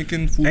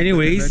 Jamaican food.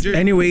 Anyways. That's your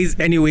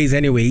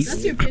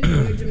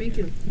opinion. We're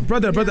Jamaican.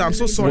 Brother, I'm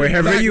so sorry.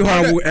 Wherever you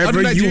are,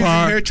 wherever you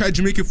are. Here tried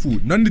Jamaican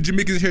food. None of the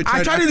Jamaicans here tried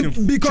I tried African it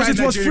food. because Tried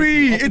it was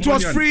Nigerian free. food. It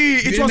was free.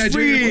 It You was ate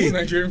free.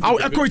 Nigerian I'll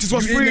food. echo it was You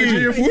ate free.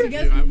 Nigerian food? You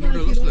guys look like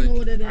you don't know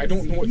what it is. I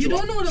don't know what You you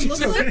don't know what it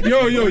looks like?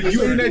 Yo, you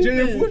eat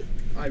Nigerian food?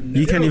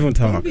 You can't even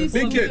talk. Big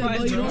kid,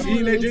 But you don't know you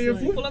eat what it Nigerian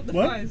looks food? like.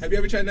 What? Have you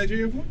ever tried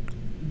Nigerian food?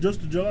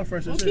 Just the jollof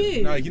rice.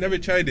 Okay. Nah, you never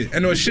tried it.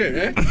 And no shit,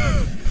 eh?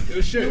 It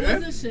was shit, It eh?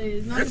 was a shade.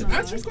 It's not Answer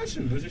gonna this lie.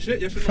 question. Was it shit?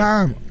 Yes or no?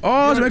 Fam,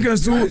 all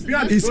Jamaicans do is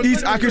eat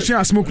akishin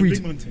and smoke weed.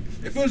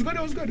 If it was good,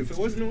 it was good. If it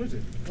wasn't, it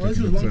wasn't. Oh, this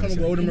was a long time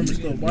ago. I wouldn't remember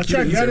still. But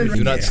check.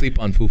 Do not sleep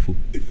on fufu.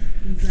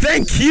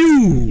 Thank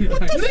you.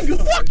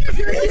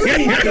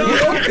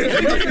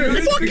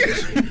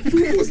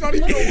 Fufu's not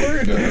even a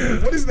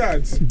word. What is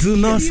that? Do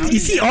not. You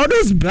see all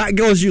those black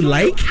girls you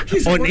like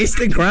on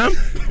Instagram?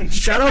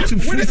 Shout out to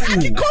Where does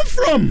Aki Fufu. come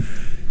from?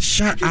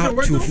 Shout out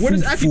to Fufu. Where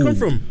does Aki come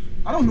from?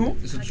 I don't know.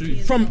 It's a tree.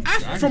 From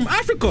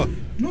Africa.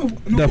 No,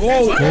 The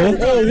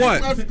Oh,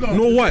 what? Africa.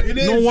 No what? It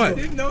No is.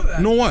 what?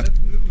 No what?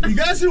 You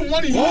guys didn't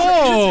want to use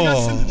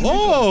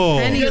Oh.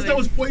 Yes, that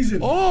was poison.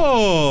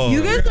 Oh.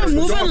 You guys are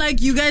moving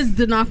like you guys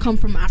did not come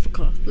from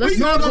Africa. Let's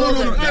No, not no, go no,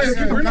 no,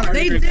 there. no. We're not-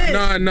 They did.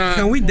 Nah.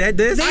 Can we dead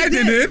this? I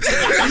did it.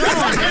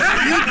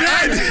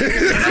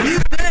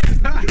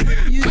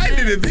 You I did.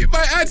 did it. Beat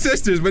my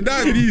ancestors, but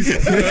not these. You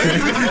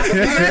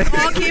guys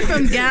all came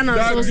from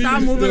Ghana, so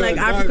stop moving like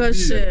Africa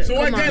shit. So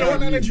why Come Ghana, on.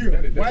 not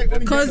Nigeria? Why only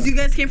Because Ghana? you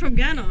guys came from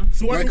Ghana.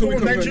 So why Why don't we can't we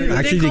go come Nigeria?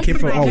 Actually, they came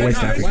from all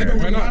West Why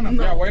Africa. not?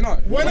 Yeah, why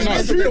not? Why not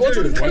Nigeria? What's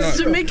the Why difference?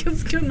 not?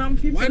 Jamaicans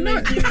cannot be Why from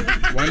not? Nigeria.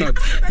 Why not?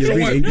 You're So being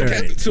what?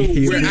 ignorant. So You're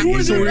we're being You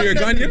were so there we're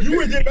back then. Ghanaian? You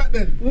were there back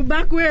then. We're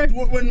back where?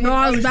 When No,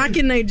 I was Alex- back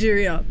in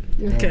Nigeria.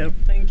 Okay,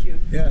 thank you.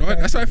 Yeah. No,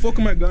 that's why I fuck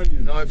with my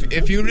Ghanaian. No,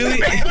 if you really,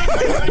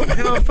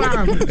 Yo,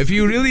 fam. if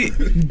you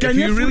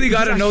really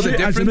gotta know the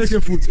difference,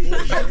 Jamaican food.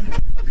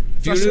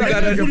 if you really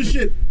Get in for the gotta,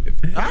 shit.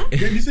 Huh?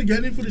 You said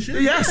get in for the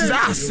shit? Yes, it's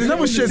ass. It's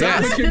never shit.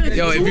 yeah,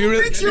 yo, if you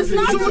really, It's so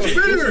much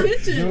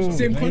better.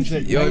 Same country.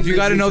 yo, if you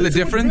gotta know the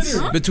difference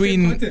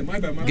between My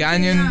bad.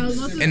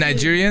 Ghanaian and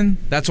Nigerian,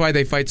 that's why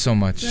they fight so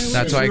much.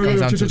 That's why it comes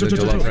down to the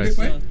jollof rice.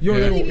 Yo.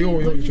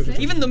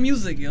 Even the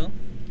music, yo.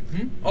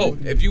 Oh,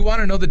 if you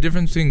want to know the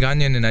difference between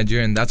Ghanaian and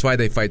Nigerian, that's why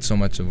they fight so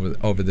much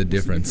over the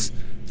difference.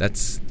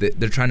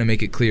 They're trying to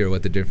make it clear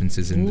what the difference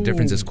is, and the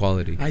difference is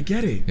quality. I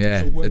get it.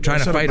 Yeah, they're trying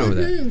to fight over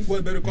that.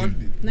 What better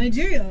quality?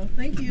 Nigeria,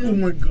 thank Oh you.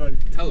 my god.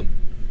 Tell them.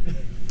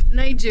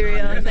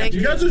 Nigeria, thank You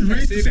you. guys just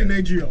raised to say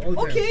Nigeria. all the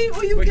time. Okay,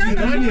 oh you But he's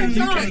Ghana.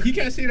 Ghanaian. He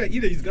can't say that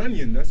either. He's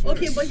Ghanaian. That's what.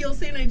 Okay, but you'll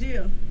say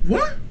Nigeria.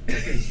 What?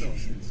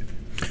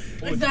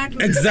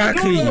 Exactly.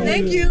 Exactly.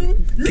 Thank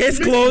you. Case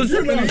closed.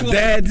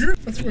 Dead.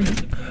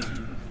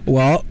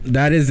 Well,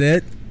 that is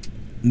it.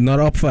 Not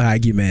up for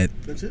argument.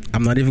 That's it?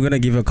 I'm not even gonna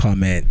give a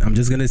comment. I'm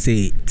just gonna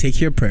say, take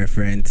your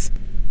preference,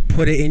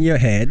 put it in your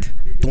head.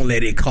 Don't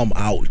let it come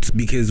out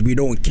because we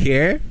don't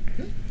care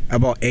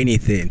about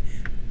anything.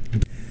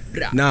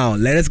 Now,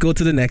 let us go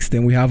to the next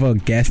thing. We have a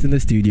guest in the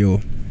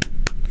studio.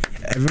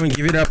 Everyone,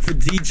 give it up for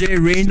DJ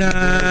Reana.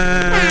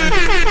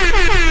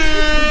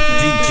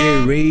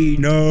 DJ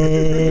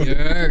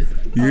Reana.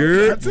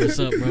 Yeah. What's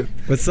up, bro?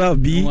 What's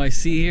up, B?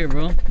 NYC here,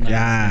 bro. Nah,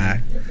 Yeah.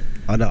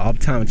 On the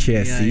Uptown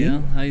chair, Yeah, see?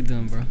 yeah. How you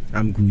doing, bro?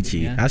 I'm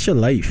Gucci. Yeah. How's your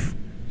life?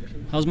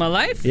 How's my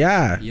life?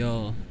 Yeah.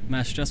 Yo,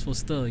 man, stressful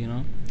still, you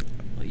know.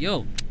 But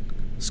yo,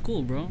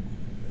 school, bro.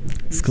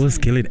 School is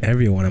killing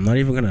everyone. I'm not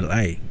even gonna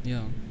lie.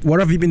 Yo. What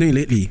have you been doing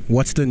lately?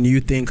 What's the new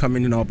thing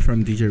coming up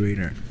from DJ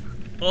Raider?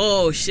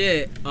 Oh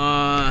shit.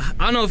 I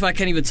don't know if I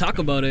can even talk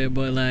about it,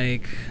 but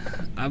like,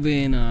 I've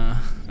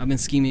been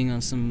scheming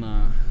on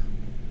some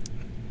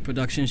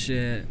production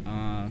shit.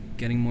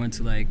 Getting more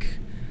into like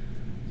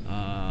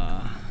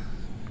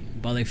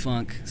ballet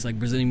funk. It's like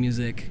Brazilian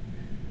music,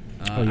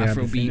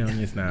 Afrobeat. On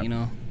your snap. You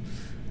know.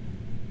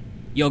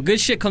 Yo, good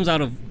shit comes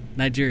out of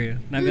Nigeria.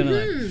 Not gonna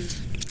lie.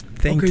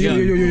 Thank Okay,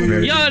 you.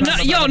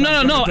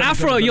 No,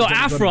 Afro. Yo,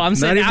 Afro. I'm Not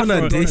saying even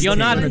Afro. a diss. Yo,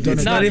 not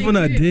It's not even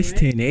a diss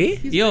thing, eh?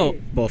 Yo,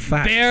 But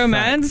facts. Bear facts,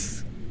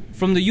 Mans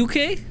from the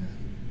UK.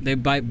 They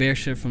buy bear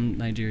shit from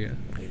Nigeria.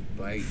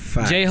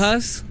 facts. J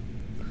Hus.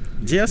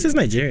 J Hus is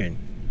Nigerian.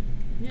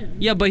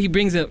 Yeah, but he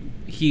brings it.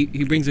 He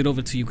brings it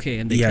over to UK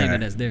and they claim Yeah.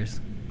 it as theirs.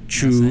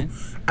 True.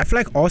 I feel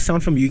like all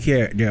sound from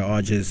UK, they're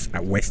all just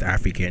West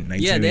African,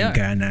 Nigerian, they are.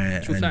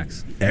 Ghana, True and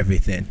facts.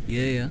 everything.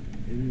 Yeah.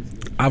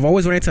 I've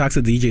always wanted to ask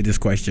a DJ this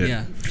question.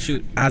 Yeah.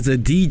 Shoot. As a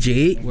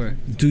DJ, Word.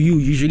 do you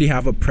usually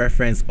have a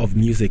preference of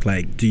music?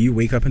 Like, do you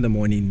wake up in the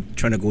morning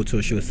trying to go to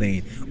a show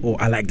saying, oh,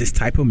 I like this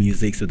type of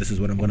music, so this is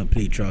what I'm going to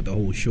play throughout the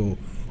whole show?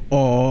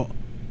 Or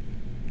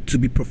to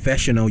be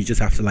professional, you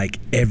just have to like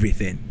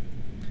everything?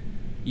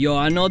 Yo,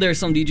 I know there's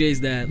some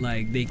DJs that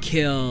like they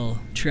kill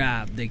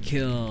trap, they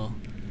kill,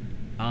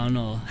 I don't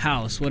know,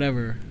 house,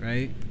 whatever,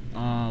 right?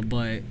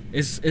 But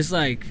it's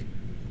like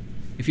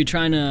if you're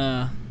trying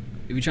to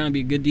be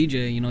a good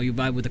DJ, you know, you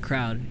vibe with the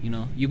crowd, you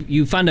know,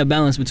 you find that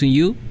balance between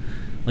you,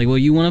 like what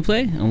you want to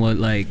play and what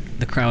like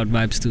the crowd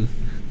vibes to.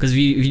 Because if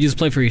you just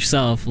play for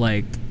yourself,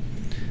 like,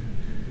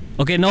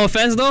 okay, no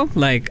offense though,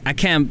 like I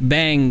can't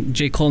bang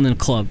J. Cole in a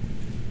club.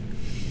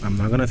 I'm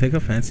not gonna take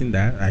offense in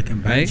that. I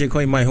can bang Right? J.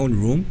 Cole in my own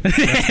room.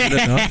 That's good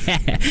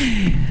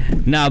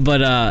enough. Nah,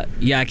 but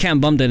yeah, I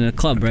can't bump that in a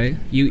club, right?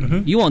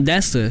 You won't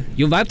dance to it.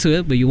 You vibe to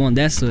it, but you won't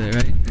dance to it,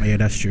 right? Yeah,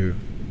 that's true.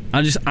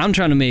 I'm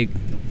trying to make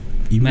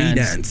You Man,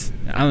 may dance.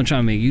 I'm trying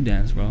to make you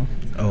dance, bro.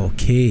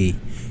 Okay.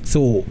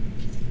 So,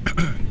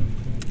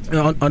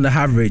 on the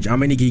average, how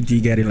many gigs do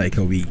you get in like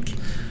a week?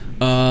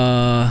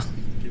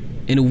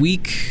 In a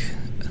week,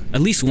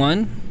 at least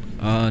one.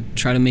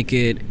 Try to make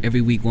it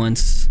every week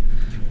once.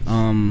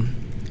 And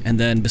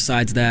then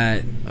besides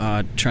that,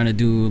 trying to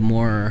do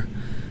more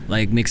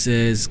like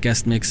mixes,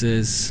 guest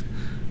mixes,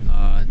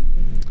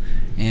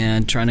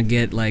 and trying to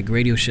get like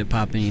radio shit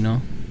popping, you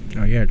know?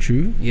 Oh yeah,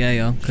 true. Yeah,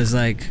 yo. Cause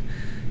like,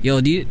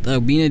 yo, being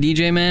a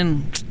DJ,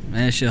 man,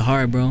 that shit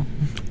hard, bro.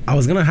 I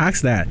was gonna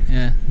ask that.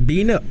 Yeah.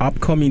 Being an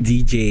upcoming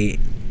DJ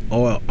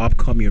or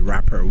upcoming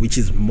rapper, which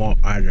is more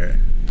harder?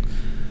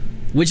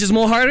 Which is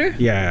more harder?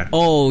 Yeah.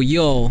 Oh,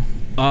 yo.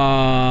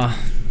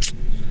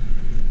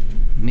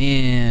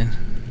 Man,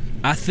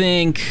 I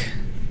think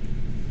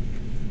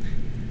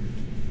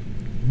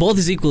both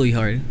is equally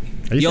hard.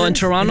 Yo, in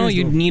Toronto,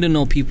 you need to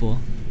know people.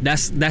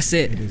 That's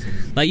it.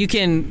 Like you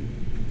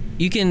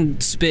can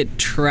spit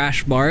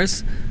trash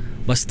bars,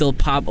 but still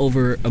pop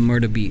over a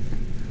murder beat.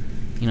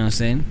 You know what I'm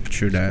saying?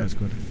 True that. That's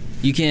good.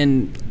 You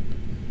can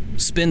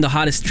spin the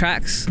hottest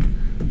tracks,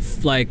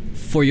 like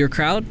for your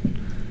crowd,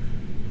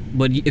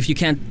 but if you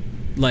can't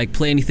like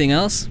play anything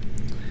else,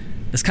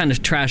 it's kind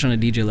of trash on a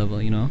DJ level,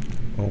 you know?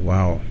 Oh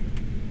wow,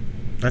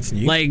 that's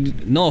new.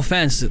 Like, no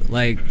offense,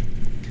 like,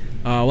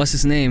 what's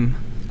his name?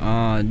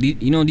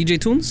 You know DJ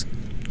Tunes?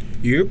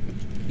 Yep.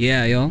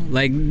 Yeah, yo.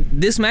 Like,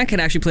 this man can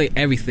actually play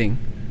everything,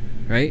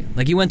 right?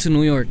 Like, he went to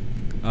New York,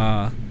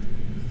 I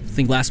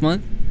think last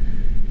month,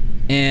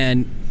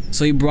 and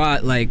so he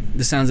brought like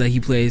the sounds that he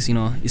plays, you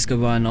know,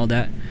 Iskaba and all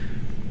that.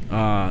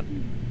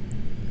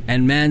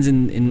 And mans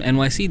in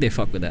NYC, they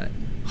fuck with that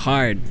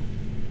hard.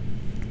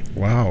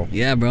 Wow.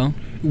 Yeah, bro.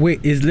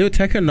 Wait, is Lil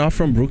Tecca not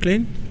from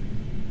Brooklyn?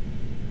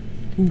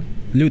 Who?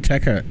 Lil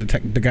Tecca,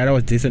 the guy that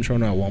was dissing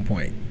Toronto at one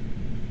point.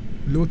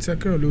 Lil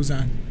Tecca or Lil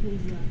Xan?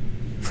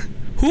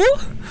 Who?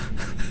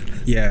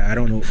 Yeah, I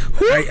don't know.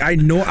 I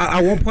know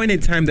at one point in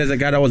time there's a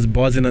guy that was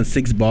buzzing on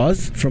 6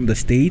 bars from the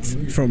States,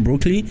 from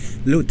Brooklyn.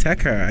 Lil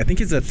Tecca, I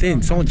think it's a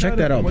thing. Someone check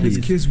that out, please.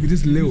 Kids with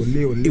this Lil.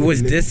 It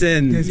was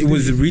dissing. It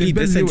was really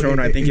dissing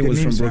Toronto. I think it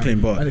was from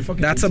Brooklyn, but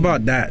that's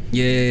about that.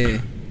 Yeah.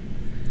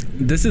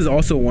 This is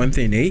also one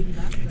thing, eh?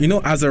 You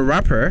know, as a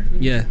rapper,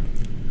 Yeah.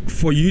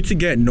 for you to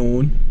get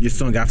known, your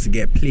song has to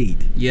get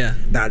played. Yeah.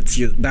 That's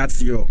your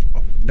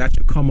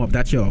come up.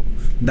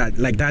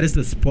 That is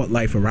the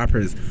spotlight for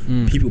rappers.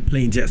 People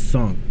playing just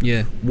song.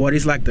 Yeah. What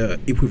is like the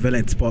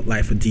equivalent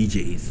spotlight for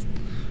DJs?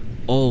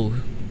 Oh,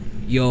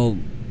 yo,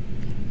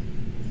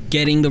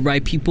 getting the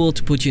right people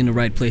to put you in the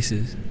right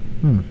places.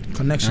 You know what I'm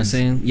Connections.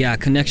 saying? Yeah,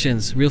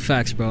 connections. Real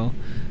facts, bro.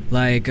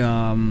 Like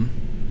I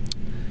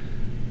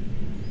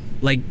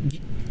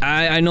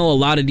know a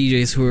lot of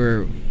DJs who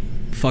are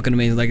fucking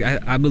amazing. Like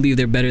I believe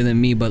they're better than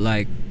me, but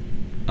like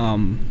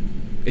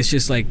it's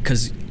just like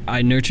because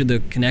I nurture the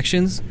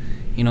connections,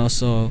 you know.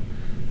 So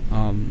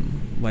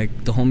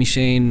like the homie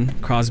Shane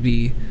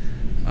Crosby,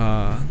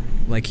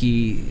 like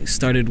he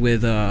started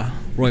with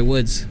Roy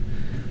Woods,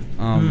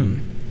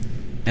 and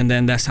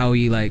then that's how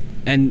he like,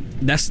 and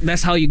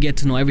that's how you get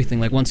to know everything.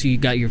 Like once you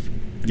got your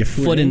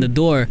foot in the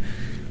door,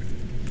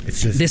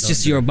 it's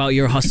just you're about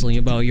your hustling,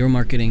 about your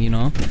marketing, you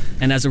know.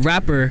 And as a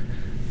rapper,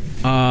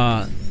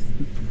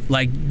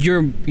 like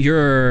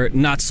you're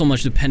not so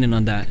much dependent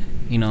on that,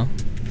 you know.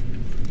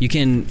 You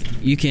can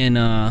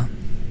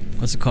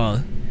what's it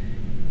called?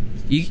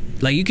 You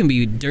can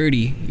be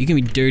dirty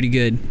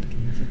good,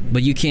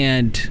 but you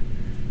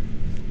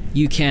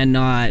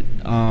cannot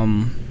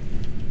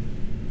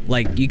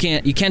like you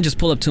can't just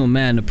pull up to a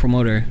man, a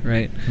promoter,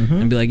 right,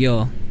 and be like,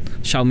 yo,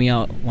 shout me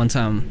out one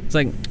time. It's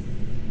like,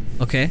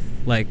 okay,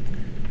 like,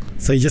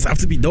 so you just have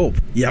to be dope.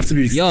 You have to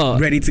be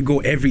ready to go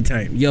every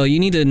time. Yo, you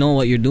need to know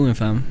what you're doing,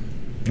 fam.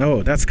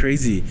 Oh, that's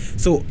crazy.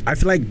 So I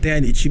feel like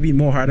then it should be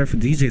more harder for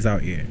DJs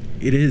out here.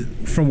 It is,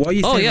 from what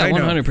you said right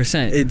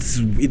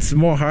 100%. It's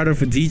more harder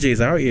for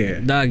DJs out here.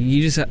 Dog,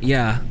 you just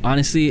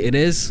honestly, it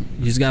is.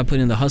 You just gotta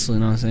put in the hustle. You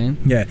know what I'm saying?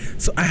 Yeah.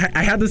 So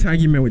I had this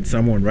argument with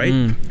someone,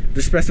 right?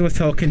 This person was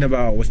talking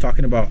about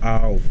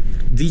how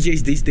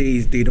DJs these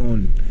days they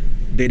don't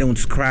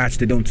scratch,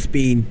 they don't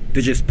spin,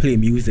 they just play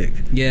music.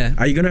 Yeah.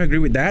 Are you gonna agree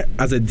with that?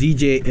 As a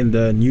DJ in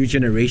the new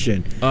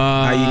generation,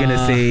 are you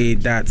gonna say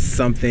that's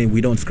something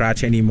we don't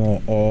scratch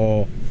anymore,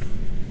 or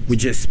we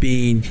just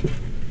spin?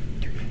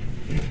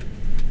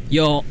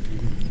 Yo,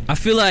 I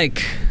feel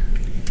like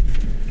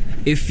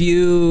if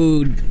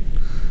you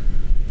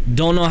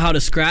don't know how to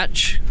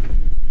scratch,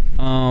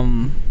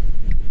 and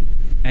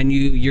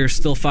you're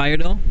still fire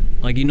though,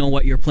 like you know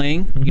what you're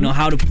playing, you know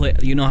how to play,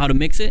 you know how to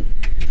mix it,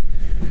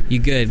 you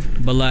good.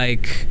 But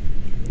like,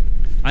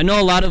 I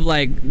know a lot of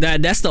like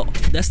that's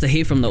the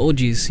hate from the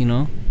OGs, you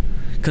know,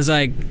 cause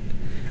like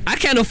I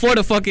can't afford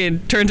a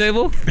fucking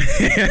turntable. Dog,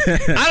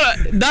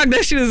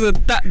 that shit is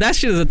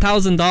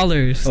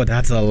 $1,000. Oh,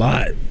 that's a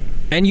lot.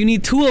 And you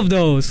need 2 of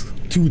those.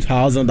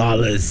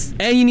 $2,000.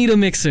 And you need a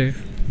mixer.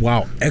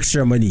 Wow,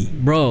 extra money,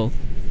 bro.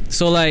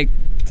 So like,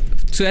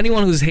 to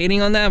anyone who's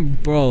hating on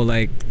that, bro,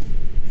 like,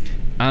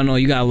 I don't know,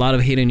 you got a lot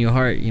of hate in your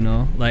heart, you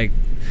know. Like,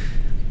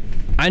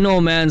 I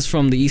know man's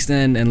from the East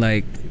End and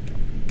like,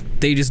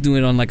 they just do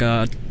it on like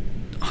a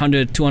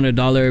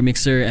 $100-$200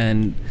 mixer,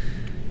 and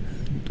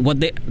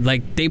what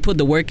they put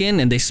the work in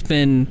and they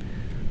spend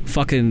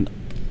fucking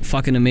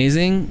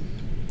amazing,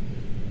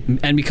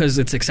 and because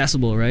it's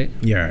accessible, right?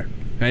 Yeah.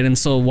 Right, and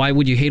so why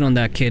would you hate on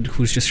that kid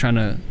who's just trying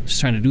to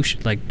do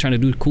trying to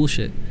do cool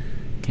shit,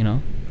 you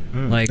know?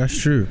 Like that's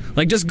true.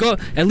 Like just go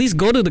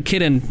to the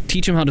kid and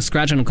teach him how to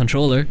scratch on a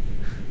controller.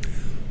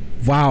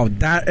 Wow,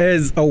 that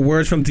is a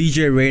word from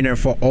DJ Reana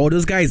for all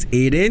those guys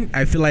aiding.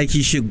 I feel like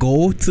he should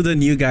go to the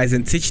new guys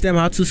and teach them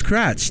how to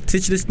scratch.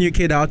 Teach this new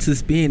kid how to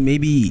spin.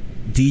 Maybe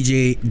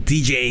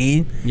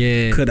DJing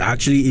could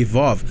actually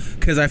evolve.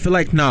 Because I feel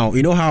like now,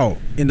 you know how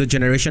in the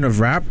generation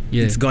of rap,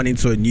 it's gone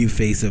into a new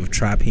phase of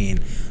trapping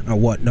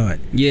and whatnot.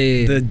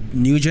 The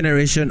new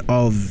generation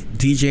of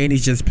DJing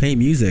is just playing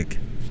music.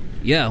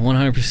 Yeah,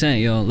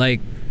 100%, yo. Like,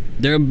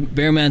 there are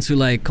bearmans who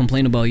like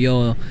complain about,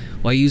 yo,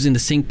 why you using the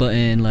sync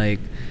button?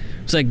 Like,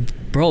 it's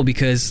like, bro,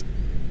 because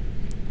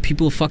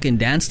people fucking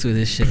dance to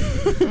this shit.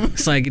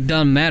 It's like, it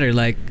doesn't matter.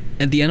 Like,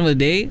 at the end of the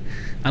day,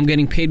 I'm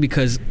getting paid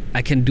because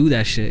I can do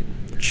that shit.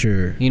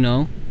 Sure. You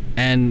know?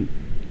 And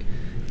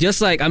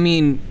just like, I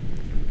mean,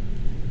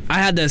 I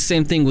had that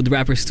same thing with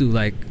rappers too.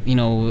 Like, you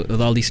know,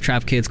 with all these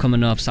trap kids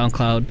coming up,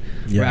 SoundCloud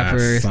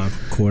rappers.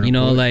 You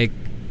know, like,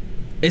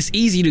 it's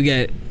easy to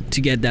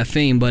get that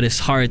fame, but it's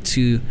hard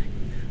to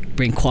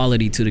bring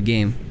quality to the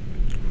game.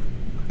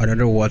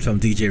 Another word from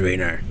DJ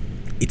Reana.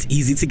 It's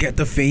easy to get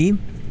the fame.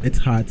 It's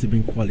hard to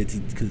bring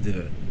quality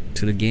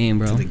to the game,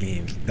 bro. To the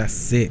game. That's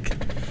sick.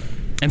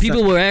 And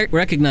people will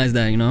recognize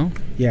that, you know?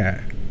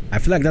 Yeah. I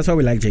feel like that's why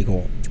we like J.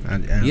 Cole.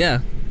 Yeah.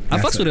 I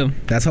fucks with him.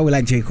 That's why we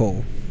like J.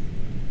 Cole.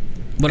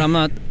 But I'm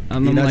like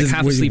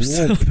half asleep.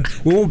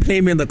 We won't play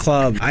him in the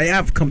club. I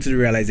have come to the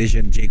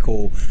realization J.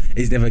 Cole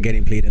is never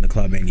getting played in the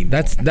club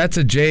anymore. That's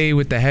a J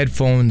with the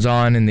headphones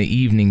on in the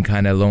evening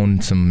kind of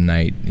lonesome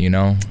night, you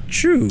know?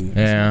 True.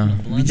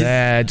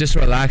 Yeah. Just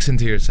relaxing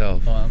to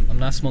yourself. Oh, I'm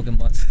not smoking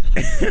blunts.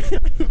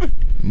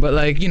 But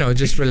like, you know,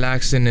 just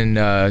relaxing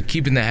and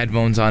keeping the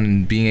headphones on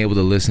and being able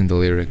to listen to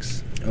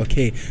lyrics.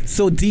 Okay.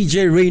 So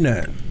DJ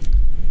Reana.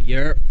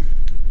 Yep.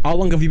 How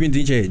long have you been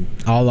DJing?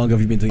 How long have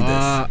you been doing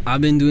this?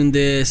 I've been doing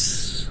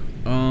this.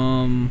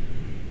 When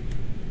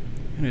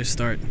did I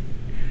start?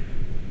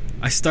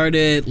 I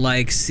started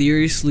like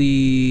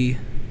seriously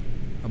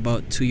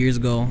about 2 years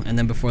ago, and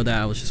then before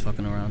that I was just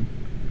fucking around.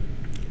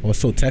 Oh,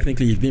 so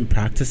technically you've been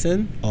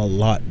practicing a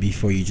lot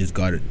before you just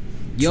got it.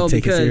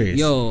 Take it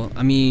serious.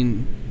 I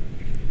mean,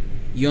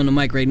 you're on the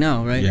mic right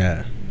now, right?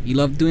 Yeah. You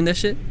love doing that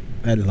shit?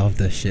 I love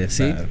that shit.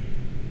 See?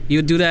 You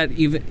would do that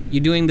even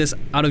you're doing this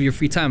out of your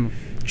free time.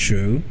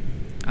 True.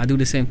 I do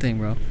the same thing,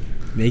 bro.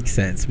 Makes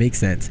sense.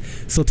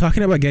 So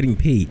talking about getting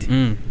paid,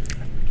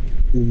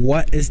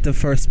 what is the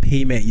first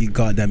payment you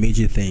got that made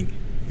you think,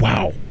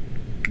 wow,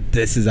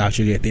 this is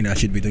actually a thing I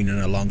should be doing in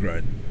the long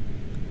run?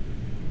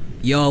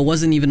 Yo, it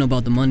wasn't even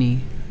about the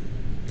money.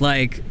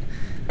 Like,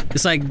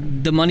 it's like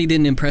the money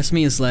didn't impress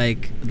me. It's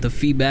like the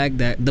feedback,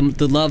 that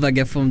the love I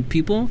get from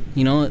people,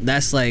 you know,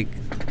 that's like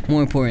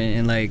more important.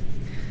 And like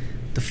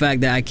the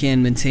fact that I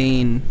can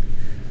maintain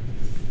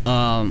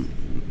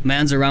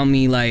mans around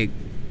me, like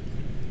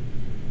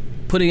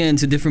putting it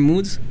into different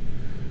moods,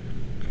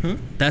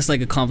 that's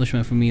like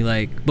accomplishment for me.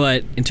 Like,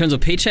 but in terms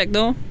of paycheck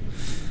though,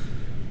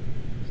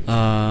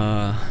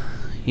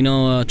 you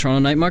know, Toronto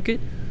night market,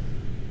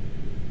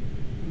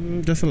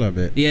 just a little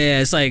bit. Yeah,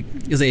 it's like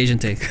it's an Asian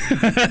take.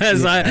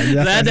 So I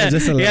had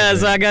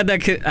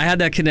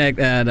that connect,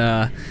 and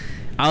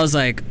I was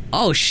like,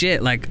 oh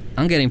shit, like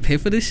I'm getting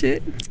paid for this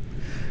shit.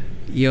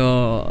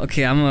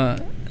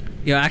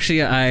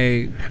 Actually,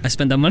 I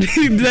spent that money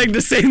like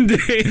the same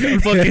day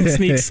on fucking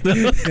sneaks stuff.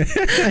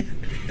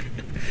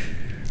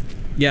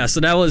 Yeah,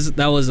 so that was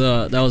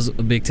a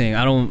big thing.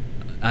 I don't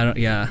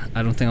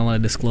think I want to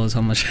disclose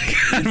how much I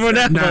got for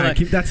that. Nah, like,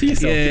 keep that to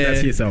yourself. Yeah. Keep that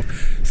to yourself.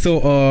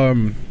 So,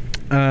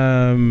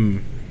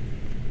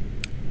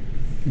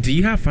 do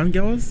you have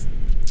fangirls?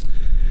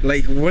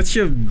 Like, what's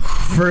your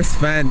first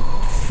fan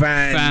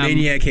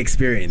maniac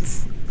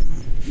experience?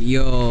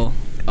 Yo,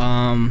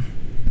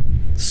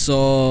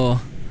 so,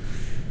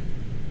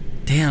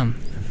 damn.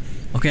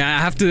 Okay, I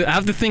have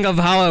to think of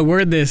how I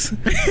word this.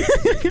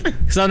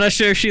 So I'm not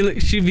sure if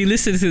she'd be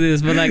listening to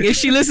this, but like if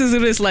she listens to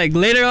this like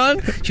later on,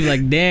 she'll be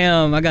like,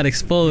 damn, I got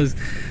exposed.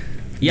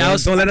 Yeah,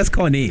 don't let us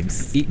call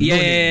names.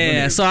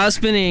 Yeah. So I was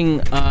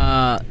spinning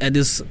at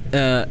this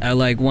at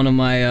like one of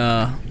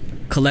my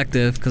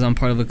collective, because I'm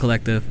part of a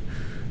collective,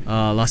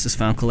 Lost is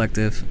Found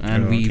collective,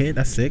 and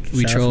that's sick.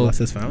 We throw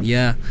Lost is Found.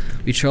 Yeah,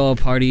 we throw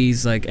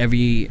parties like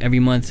every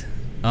month,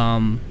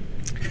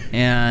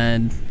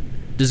 and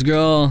this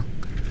girl.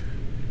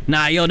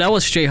 That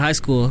was straight high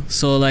school.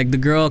 So like the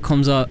girl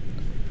comes up,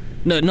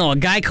 a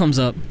guy comes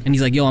up and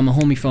he's like, yo, I'm a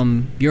homie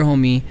from your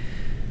homie,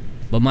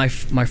 but my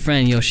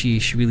friend, yo,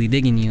 she really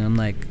digging you. I'm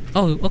like,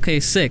 oh,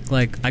 okay, sick.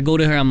 Like I go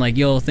to her, I'm like,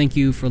 yo, thank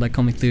you for like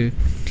coming through.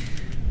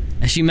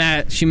 And she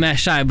mad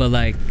shy, but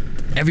like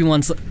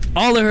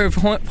all of her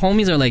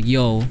homies are like,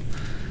 yo,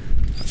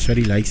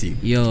 Shorty likes you.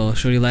 Yo,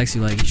 Shorty likes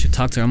you. Like you should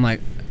talk to her. I'm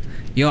like,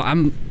 yo,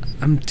 I'm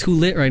too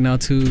lit right now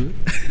to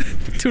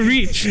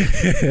reach.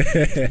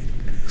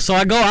 So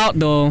I go out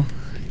though,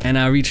 and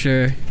I reach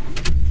her,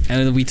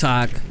 and we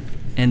talk,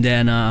 and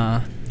then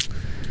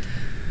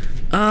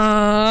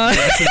Wow,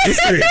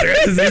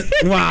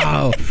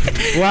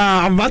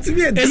 I'm about to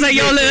be a DJ. it's like,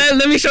 yo,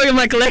 let me show you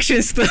my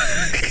collection stuff.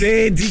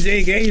 Say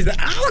DJ game. He's like,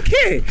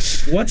 okay.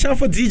 Watch out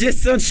for DJ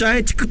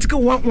Sunshine. Chicka chicka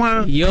wah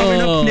wah. Yo.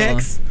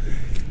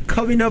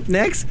 Coming up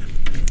next.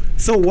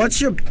 So what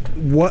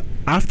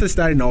after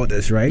starting all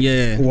this, right?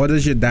 Yeah. What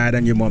does your dad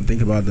and your mom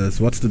think about this?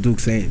 What's the Duke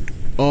saying?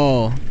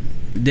 Oh,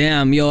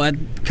 damn, yo,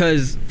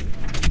 because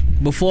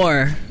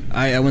before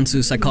I went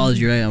to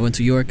psychology, right? I went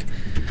to York.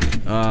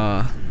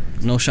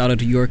 No shout out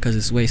to York because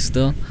it's waste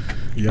still.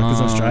 York is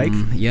on strike?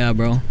 Yeah,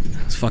 bro.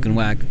 It's fucking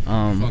whack.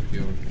 Fuck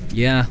York.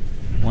 Yeah,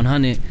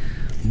 100.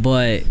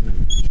 But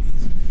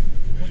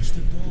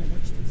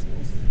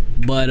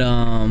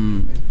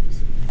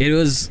it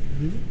was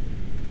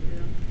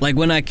like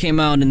when I came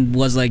out and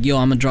was like, yo,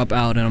 I'm gonna drop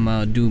out and I'm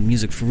gonna do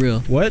music for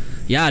real. What?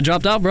 Yeah, I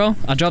dropped out, bro.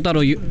 I dropped out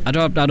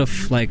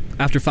of like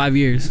after 5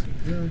 years.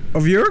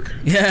 Of York?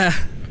 Yeah.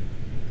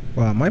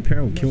 Wow, my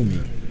parent would kill me.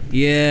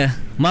 Yeah,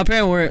 my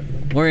parents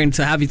weren't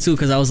too happy too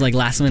because I was like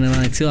last minute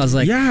on it too. I was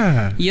like,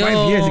 Yeah. yo,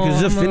 5 years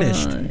because it's just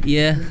finished.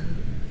 Yeah,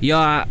 yo,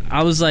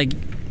 I was like,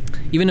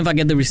 even if I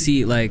get the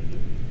receipt, like,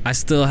 I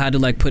still had to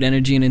like put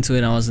energy into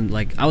it. I wasn't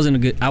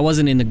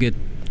in a good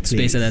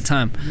space at that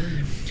time.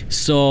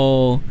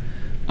 So,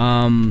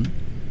 I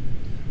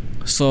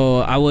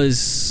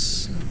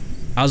was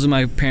with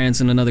my parents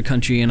in another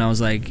country, and I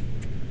was like.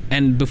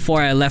 And before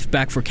I left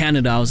back for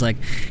Canada, I was like,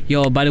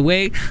 yo, by the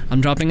way,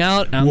 I'm dropping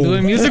out. And I'm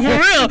doing music for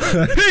real.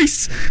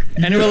 Peace.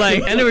 And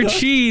they were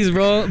cheese,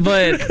 bro.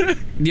 But,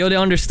 yo, they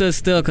understood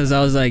still because I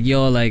was like,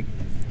 yo, like,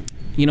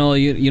 you know,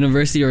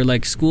 university or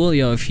like school,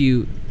 yo,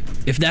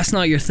 if that's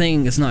not your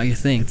thing, it's not your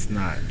thing. It's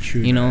not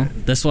true. You know,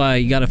 that's why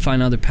you got to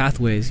find other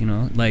pathways, you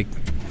know. Like,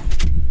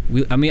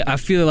 I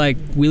feel like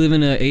we live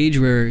in an age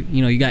where,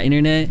 you know, you got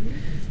internet,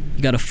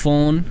 you got a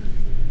phone,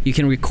 you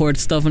can record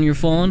stuff on your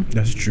phone.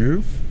 That's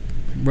true.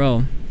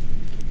 Bro,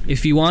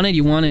 if you want it,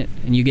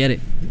 and you get it.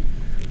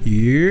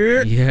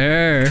 Yeah.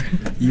 Yeah.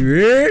 You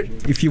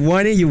heard? If you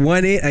want it,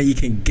 and you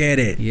can get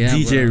it. Yeah,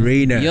 DJ bro.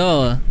 Reana.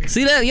 Yo,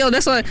 see that? Yo,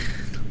 that's why.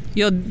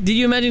 Yo, did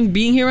you imagine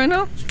being here right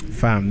now?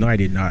 Fam, no, I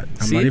did not.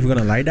 I'm See? not even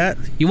gonna lie that.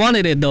 You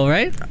wanted it though,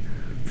 right?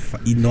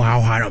 You know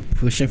how hard I'm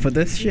pushing for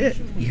this shit?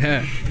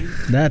 Yeah.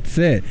 That's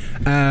it.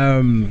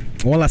 One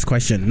last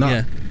question.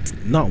 Yeah.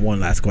 Not one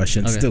last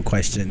question. Okay. Still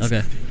questions.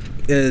 Okay.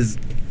 Is,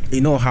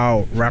 you know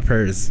how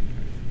rappers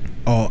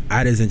or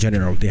artists in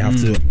general, they have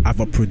to have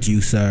a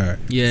producer,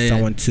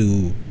 someone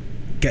to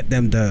get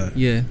them the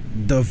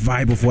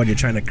vibe of what you're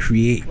trying to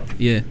create.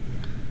 Yeah.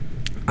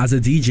 As a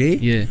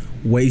DJ,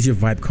 where is your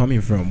vibe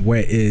coming from?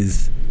 Where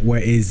is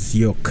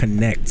your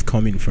connect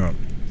coming from?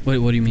 What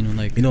do you mean,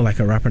 like? You know, like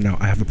a rapper now,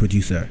 I have a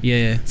producer.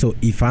 Yeah. So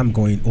if I'm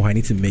going, I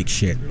need to make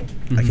shit,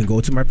 I can go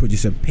to my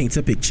producer, paint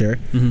a picture,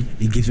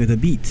 he gives me the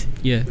beat.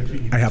 Yeah.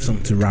 I have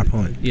something to rap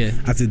on. Yeah.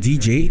 As a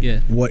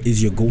DJ, what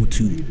is your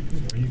go-to?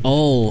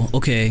 Oh,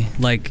 okay.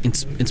 Like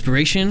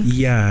inspiration?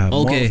 Yeah,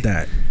 more of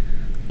that.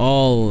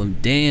 Oh,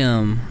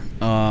 damn.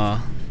 I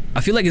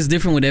feel like it's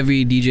different with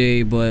every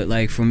DJ, but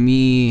like for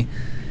me,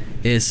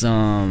 it's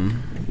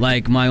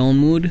like my own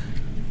mood.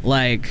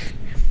 Like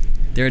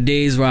there are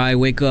days where I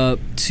wake up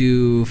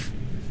to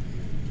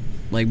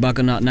like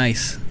Baka Not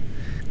Nice,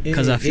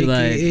 because I feel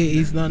like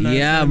it's not nice,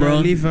 yeah, bro.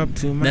 Live up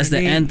to my that's the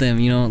name. anthem,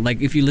 you know.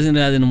 Like if you listen to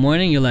that in the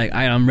morning, you're like,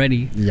 alright, I'm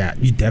ready. Yeah,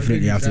 you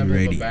definitely have to be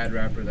ready. A bad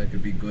rapper that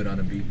could be good on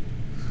a beat.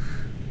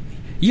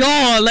 Yo,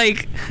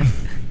 like,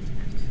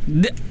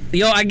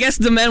 I guess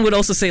the man would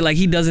also say like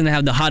he doesn't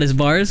have the hottest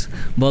bars,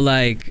 but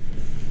like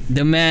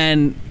the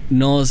man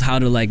knows how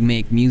to like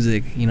make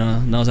music, you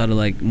know, knows how to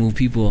like move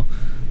people.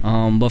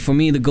 But for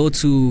me, the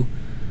go-to,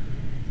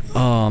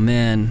 oh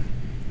man,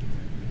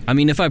 I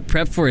mean, if I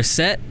prep for a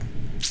set,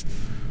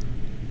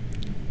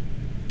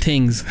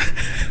 things.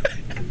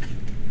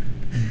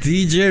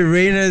 DJ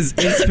Reana's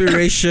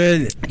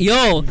inspiration.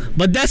 Yo,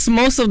 but that's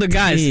most of the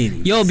guys.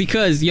 Yo,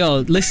 because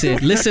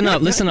listen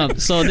up.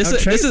 So this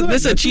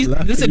is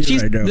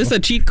a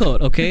cheat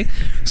code, okay?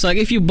 So like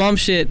if you bump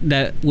shit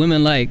that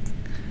women like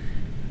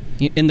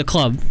in the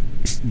club,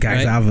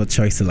 guys, right? Have a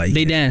choice to like.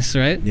 They dance,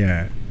 right?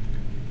 Yeah.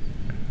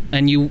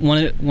 And you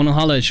want to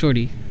holler at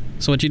shorty,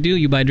 so what you do?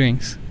 You buy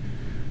drinks.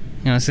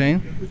 You know what I'm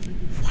saying?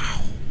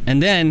 Wow.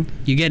 And then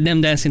you get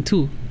them dancing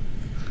too.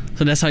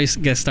 So that's how you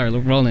get started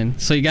rolling.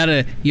 So you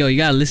gotta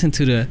listen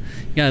to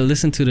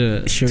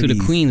the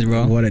queens,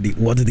 bro. What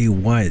do they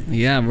want?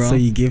 Yeah, bro. So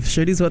you give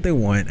shorties what they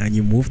want and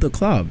you move the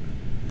club.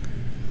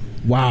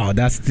 Wow,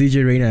 that's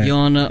DJ Reana. Yo,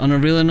 on a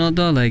realer note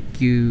though,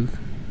 like you.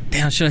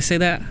 Damn, should I say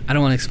that? I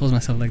don't want to expose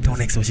myself like that.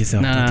 Don't expose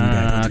yourself. Don't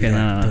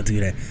do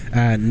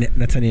that.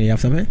 Nathaniel, you have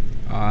something?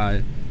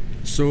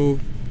 So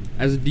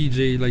as a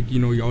DJ, like, you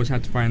know, you always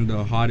have to find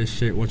the hottest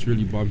shit, what's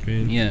really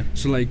bumping. Yeah.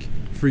 So like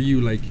for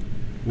you, like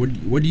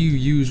what do you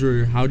use,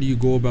 or how do you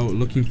go about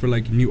looking for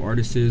like new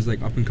artists,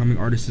 like up and coming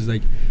artists,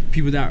 like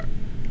people that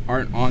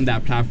aren't on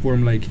that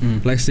platform, like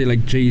let's say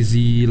like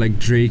Jay-Z, like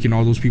Drake and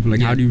all those people,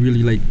 like how do you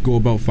really like go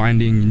about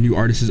finding new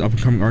artists, up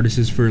and coming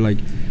artists for like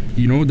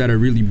you know, that are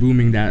really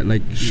booming, that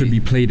like should be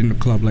played in the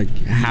club, like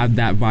have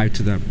that vibe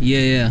to them.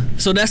 Yeah.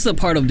 So that's the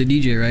part of the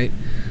DJ, right?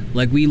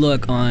 Like we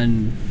look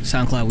on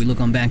SoundCloud, we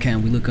look on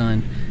Bandcamp, we look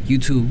on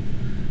YouTube,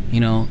 you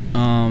know.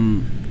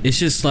 It's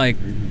just like,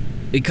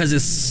 because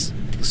it's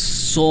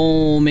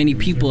so many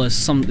people, it's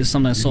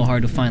sometimes so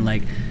hard to find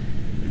like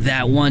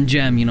that one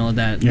gem, you know,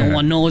 that no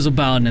one knows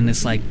about, and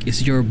it's like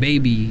it's your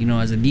baby, you know,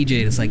 as a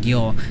DJ. It's like,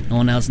 yo, no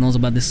one else knows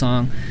about this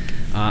song.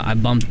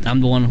 I'm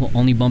the one who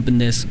only bumping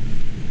this.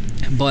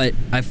 But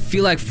I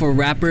feel like for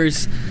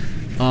rappers,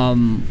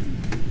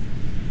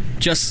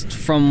 just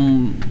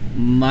from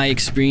my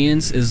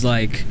experience, is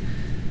like,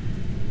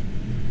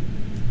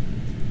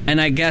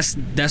 and I guess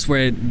that's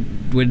where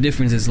the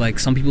difference is. Like,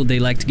 some people, they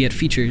like to get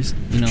features,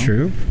 you know.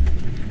 True.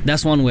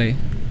 That's one way.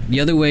 The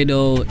other way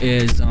though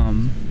is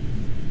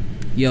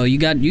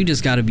you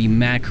just gotta be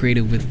mad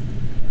creative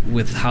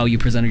with how you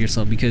presented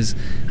yourself, because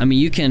I mean,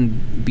 you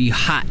can be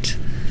hot,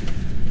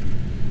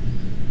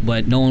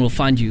 but no one will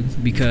find you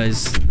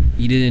because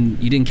you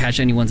didn't catch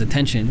anyone's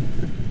attention.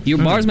 Your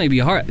bars may be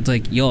hard. It's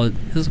like, yo,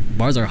 his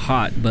bars are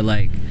hot, but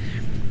like,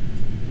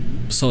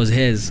 so is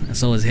his.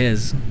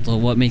 So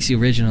what makes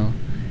you original?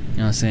 You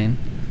know what I'm saying?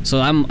 So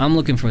I'm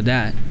looking for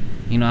that.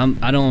 You know,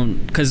 I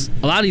don't, because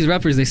a lot of these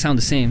rappers, they sound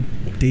the same.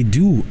 They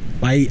do.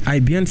 I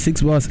be on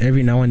Six Boss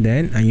every now and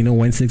then, and you know,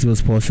 when Six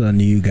Boss posted a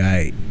new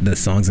guy, the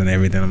songs and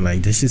everything, I'm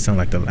like, this should sound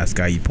like the last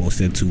guy you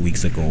posted 2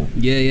 weeks ago.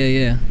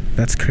 Yeah.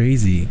 That's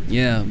crazy.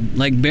 Yeah,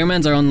 like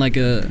Bearmans are on like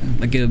a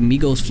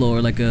Migos flow,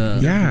 or like a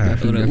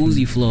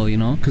Uzi flow, you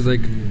know? Because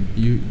like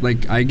you,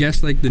 like, I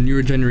guess like the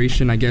newer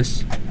generation, I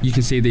guess you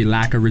can say they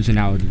lack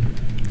originality.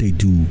 They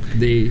do.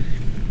 They're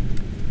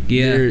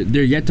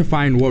yet to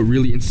find what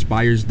really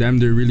inspires them.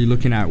 They're really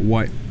looking at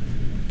what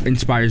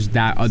inspires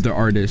that other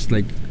artist.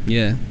 Like,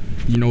 yeah,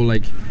 you know,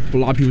 like a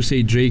lot of people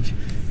say Drake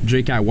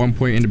at one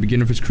point in the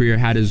beginning of his career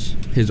had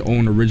his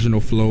own original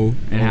flow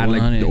and had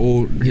like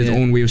his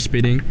own way of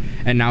spitting,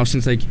 and now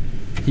since like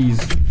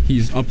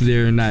he's up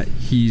there and that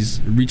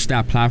he's reached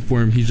that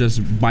platform, he's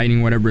just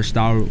biting whatever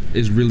style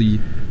is really,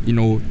 you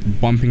know,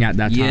 bumping at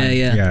that time.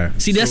 Yeah.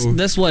 See,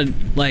 that's what,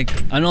 like,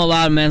 I know a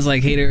lot of men's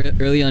like hater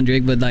early on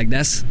Drake, but like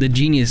that's the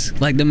genius.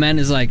 Like, the man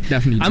is like,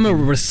 definitely, I'm gonna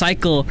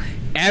recycle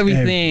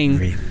everything.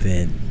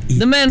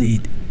 The man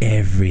did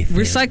everything.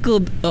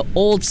 Recycled an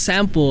old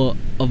sample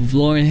of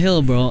Lauryn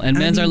Hill, bro, and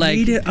men's are like,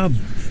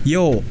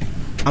 yo,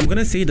 I'm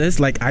gonna say this,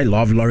 like, I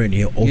love Lauryn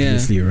Hill,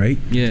 obviously, right?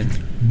 Yeah.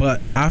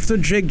 But after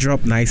Drake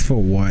dropped Nice for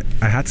What,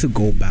 I had to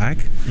go back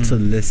to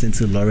listen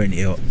to Lauryn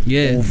Hill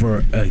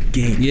over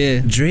again.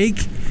 Yeah.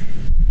 Drake,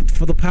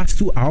 for the past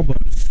two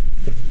albums,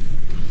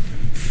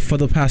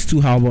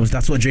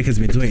 that's what Drake has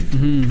been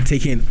doing.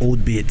 Taking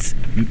old bits,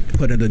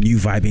 putting the new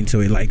vibe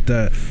into it. Like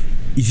the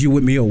Is You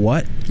With Me or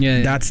What?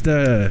 Yeah. That's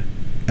the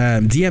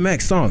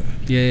DMX song.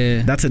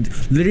 Yeah. That's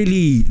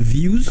literally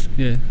Views.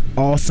 Yeah.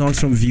 All songs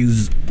from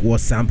Views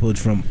was sampled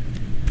from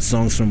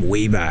songs from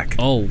way back.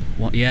 Oh,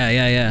 well,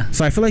 yeah.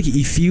 So I feel like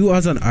if you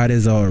as an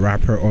artist or a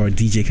rapper or a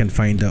DJ can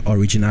find the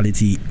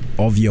originality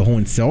of your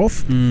own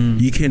self,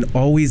 you can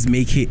always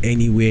make it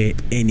anywhere,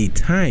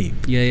 anytime.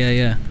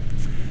 Yeah.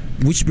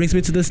 Which brings me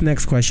to this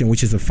next question,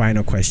 which is the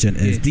final question,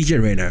 is DJ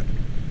Reana,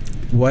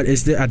 what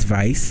is the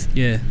advice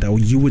that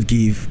you would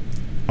give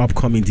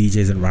upcoming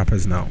DJs and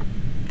rappers now?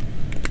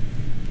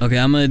 Okay,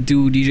 I'm gonna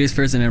do DJs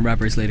first and then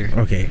rappers later.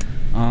 Okay.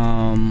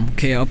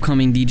 Okay,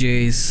 upcoming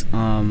DJs,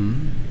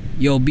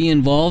 yo, be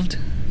involved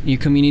in your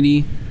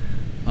community.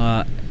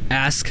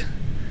 Ask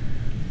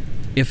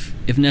if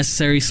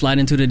necessary, slide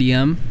into the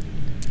DM.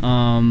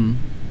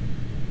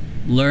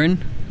 Learn.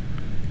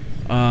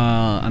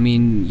 I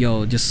mean,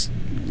 yo, just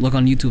look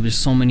on YouTube. There's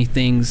so many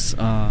things.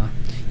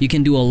 You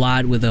can do a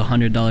lot with a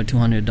 $100,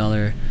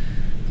 $200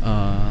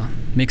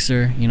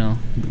 mixer, you know,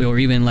 or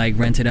even like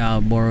rent it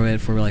out, borrow it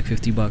for like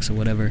 $50 or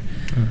whatever.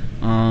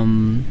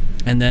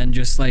 And then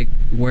just like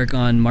work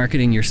on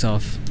marketing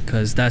yourself,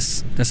 because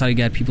that's how you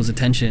get people's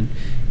attention,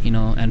 you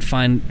know, and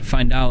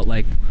find out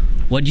like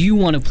what you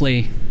want to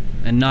play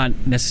and not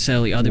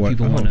necessarily other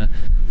people want to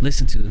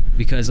listen to.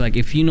 Because like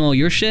if you know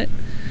your shit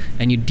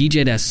and you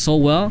DJ that so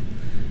well,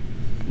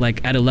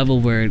 like at a level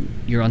where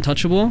you're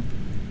untouchable,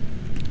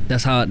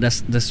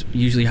 that's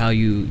usually how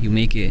you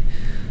make it.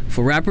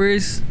 For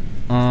rappers,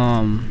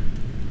 I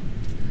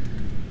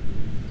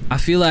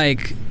feel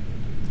like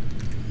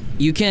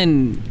you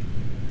can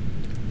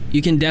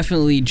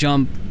definitely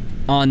jump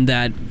on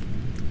that,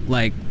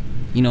 like,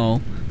 you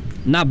know,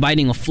 not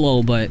biting a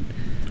flow, but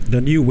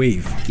the new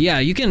wave. Yeah,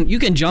 you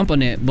can jump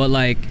on it, but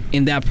like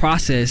in that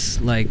process,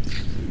 like,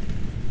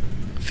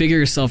 figure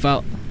yourself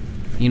out,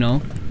 you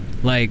know,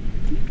 like,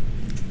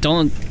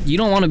 you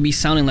don't want to be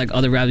sounding like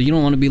other rappers. You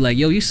don't want to be like,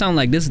 yo, you sound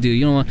like this dude.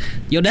 You don't want,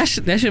 yo, that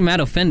shit mad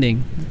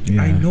offending.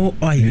 Yeah. I know.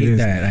 I hate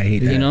that.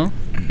 You know,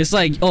 it's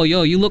like, oh,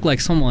 yo, you look like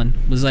someone.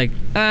 Was like,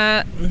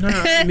 not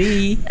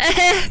me.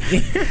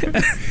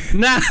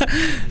 Nah.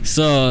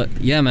 So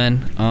yeah,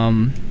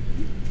 man.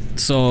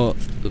 So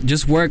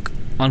just work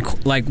on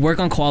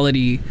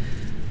quality,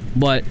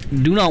 but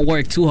do not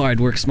work too hard.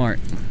 Work smart.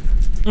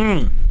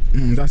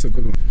 That's a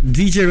good one.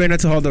 DJ Reana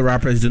to all the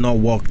rappers: do not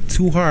walk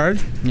too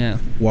hard. Yeah.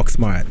 Walk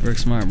smart. Work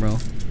smart, bro.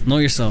 Know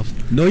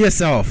yourself. Know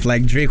yourself,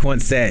 like Drake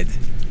once said.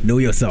 Know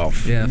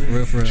yourself. Yeah, for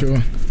real, for real.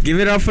 Sure. Give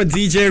it up for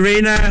DJ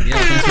Reana. Yeah,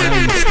 thanks for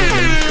having me. Still,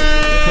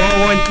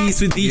 401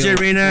 East with DJ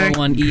Reana.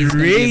 401 E's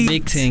gonna be a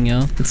big thing,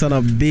 yo. It's on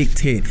a big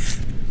thing.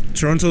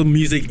 Toronto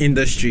music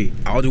industry.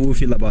 How do you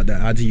feel about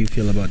that? How do you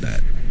feel about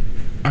that?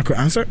 I could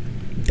answer.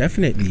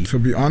 Definitely. To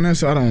be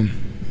honest, I don't.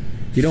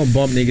 You don't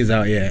bump niggas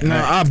out yet. No,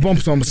 I bump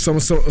some of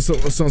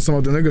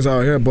the niggas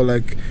out here, but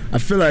like I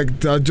feel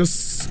like they're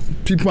just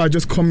people are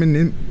just coming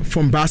in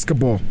from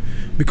basketball.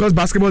 Because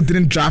basketball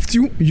didn't draft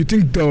you, you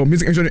think the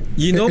music industry,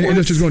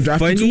 industry is going to draft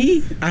funny?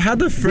 you too? I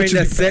had a friend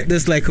that said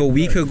this like a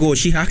week ago.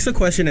 She asked a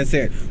question and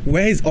said,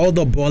 "Where is all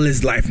the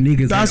ballers life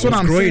niggas?" That's what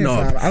I'm growing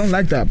saying. up. I don't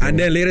like that, bro. And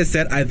then later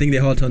said, "I think they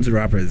all turn to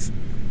rappers."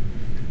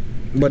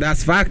 But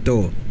that's fact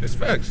though. It's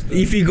facts.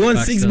 If you go on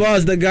 6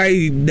 bars, the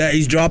guy that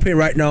is dropping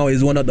right now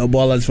is one of the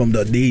ballers from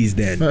the days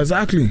then.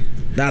 Exactly.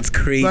 That's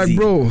crazy. Like,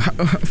 bro,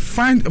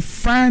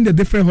 find a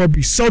different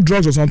hobby. Sell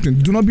drugs or something.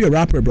 Do not be a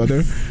rapper,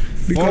 brother.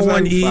 Because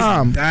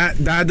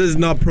that does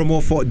not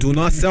promote for. Do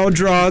not sell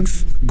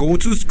drugs. Go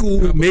to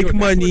school. Make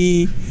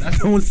money.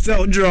 Don't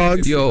sell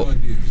drugs. Yo,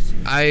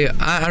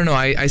 I don't know.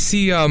 I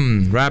see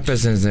rap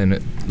as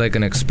like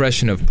an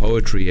expression of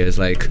poetry, as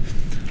like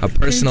a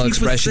personal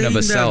expression of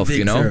a self,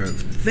 you know?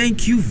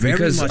 Thank you very much.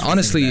 Because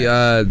honestly,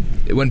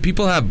 when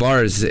people have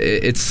bars,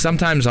 it's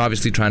sometimes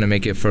obviously trying to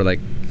make it for like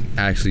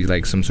actually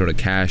like some sort of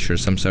cash or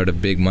some sort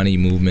of big money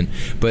movement,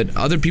 but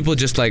other people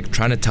just like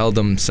trying to tell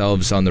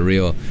themselves on the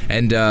real,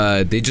 and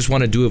they just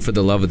want to do it for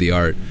the love of the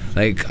art.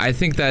 Like I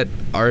think that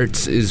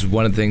arts is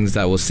one of the things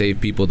that will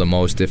save people the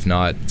most, if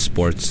not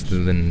sports,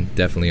 then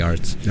definitely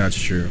arts. That's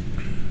true.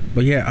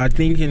 But yeah, I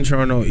think in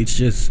Toronto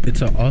it's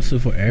also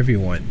for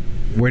everyone.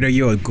 Whether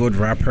you're a good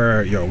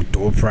rapper, you're a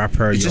dope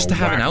rapper, it's you're just a to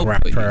have an whack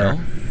output, rapper, you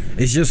know?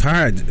 It's just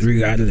hard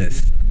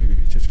regardless.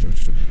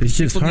 It's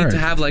just people hard. need to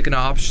have like an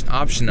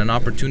option, an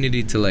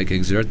opportunity to like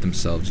exert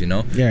themselves, you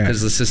know? Yeah.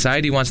 Because the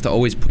society wants to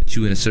always put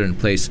you in a certain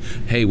place.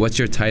 Hey, what's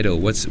your title?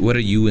 What are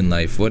you in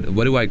life? What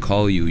do I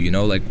call you? You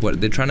know, like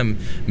what they're trying to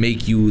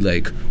make you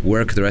like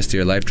work the rest of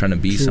your life trying to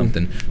be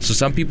something. So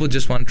some people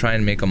just want to try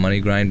and make a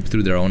money grind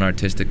through their own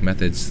artistic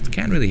methods.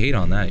 Can't really hate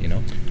on that, you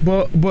know?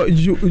 But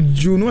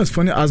you know it's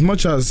funny, as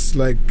much as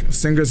like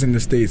singers in the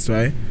States,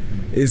 right?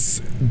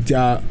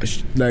 They're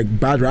like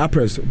bad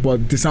rappers,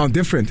 but they sound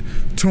different.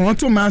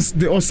 Toronto mans,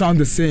 they all sound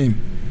the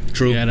same.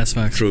 True. Yeah, that's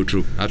facts. True.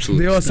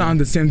 Absolutely. They all sound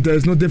the same.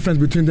 There's no difference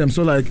between them.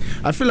 So like,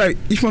 I feel like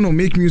if you want to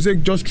make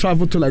music, just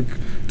travel to like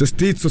the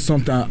States or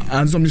something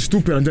and something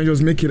stupid, and then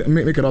just make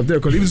it out there.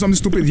 Because if it's something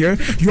stupid here,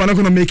 you are not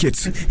gonna make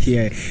it.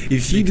 Yeah,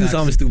 if you do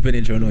something stupid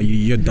in Toronto,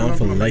 you're done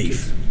for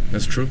life.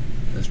 That's true.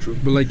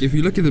 But like, if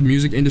you look at the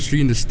music industry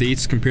in the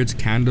States compared to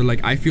Canada,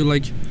 like I feel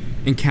like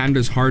in Canada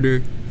it's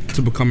harder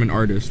to become an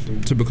artist,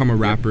 to become a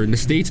rapper. In the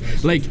States,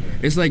 like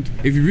it's like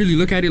if you really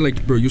look at it,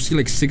 like bro, you see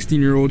like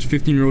 16-year-olds,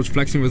 15-year-olds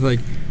flexing with like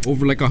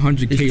over like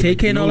 100K.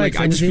 Like, you know, like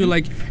I just feel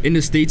like in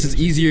the States it's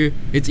easier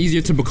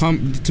to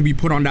be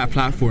put on that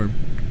platform.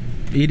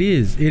 It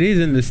is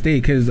in the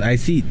state, because I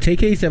see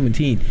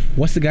TK17.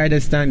 What's the guy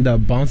that stand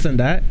up bouncing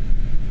that?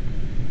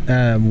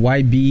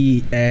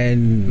 YB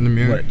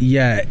and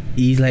yeah,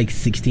 he's like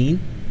 16.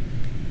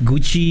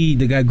 Gucci,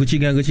 the guy Gucci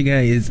Gang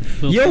is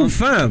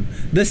fam.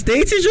 The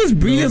States is just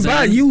breeding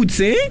bad youths,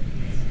 eh?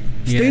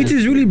 States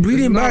is really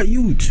breeding bad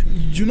youth.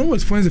 You know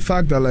what's funny is the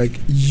fact that like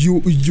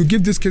you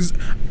give these kids,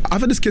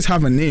 after these kids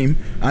have a name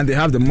and they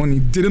have the money,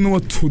 they don't know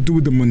what to do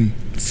with the money.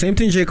 Same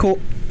thing, J. Cole.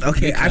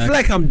 Okay, exactly. I feel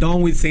like I'm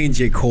done with saying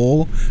J.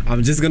 Cole.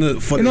 I'm just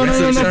gonna fine.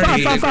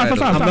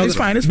 It's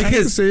fine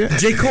because to say it.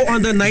 J. Cole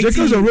on the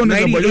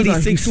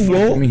 1986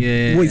 flow.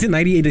 Yeah. Wait, is it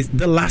 98?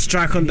 The last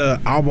track on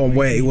the album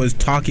where it was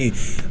talking.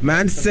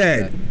 Man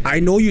said, "I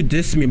know you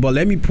diss me, but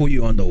let me put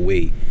you on the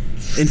way.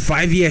 In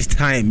 5 years'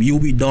 time, you'll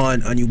be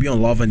done and you'll be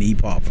on Love and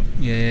Hip Hop."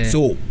 Yeah.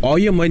 So all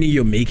your money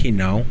you're making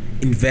now,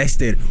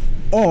 invest it,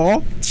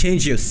 or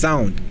change your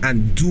sound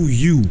and do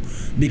you,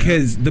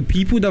 because the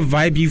people that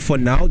vibe you for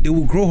now, they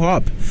will grow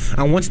up,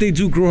 and once they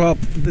do grow up,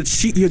 the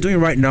shit you're doing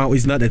right now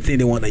is not the thing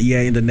they want to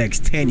hear in the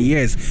next 10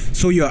 years.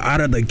 So you're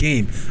out of the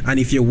game, and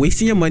if you're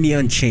wasting your money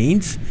on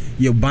chains,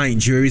 you're buying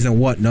jewelries and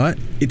whatnot,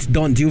 it's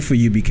done deal for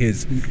you,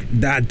 because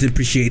that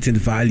depreciates in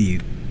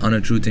value. On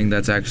a true thing,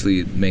 that's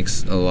actually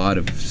makes a lot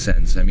of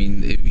sense. I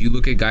mean, if you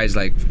look at guys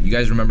like, you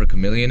guys remember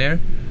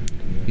Chameleonaire?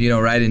 You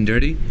know, Riding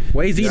Dirty.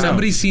 Where is he now?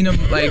 Somebody's seen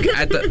him like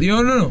at the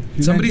no.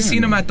 Somebody's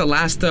seen him at the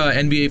last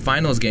NBA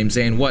Finals game,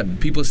 saying what,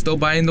 people still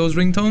buying those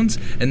ringtones?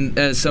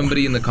 And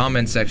somebody in the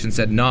comments section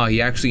said, nah,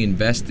 he actually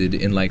invested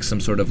in like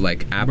some sort of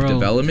like app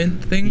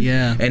development thing.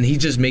 Yeah. And he's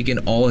just making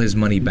all his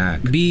money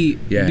back. Be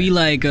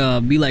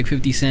like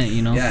 50 Cent,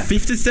 you know. Yeah.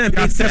 50 Cent.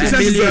 50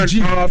 Cent is a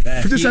G.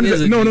 50 Cent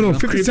is no.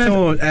 50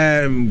 Cent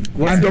and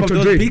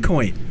Dr. Dre.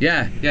 Bitcoin.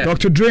 Yeah.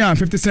 Dr. Dre and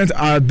 50 Cent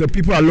are the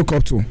people I look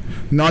up to.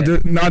 Now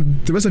the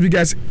rest of you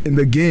guys in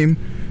the game,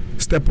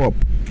 step up.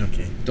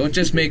 Okay. Don't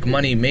just make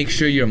money. Make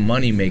sure your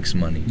money makes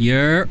money.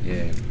 Yeah.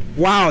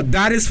 Wow,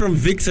 that is from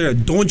Victor.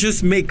 Don't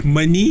just make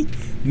money.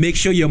 Make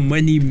sure your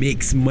money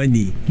makes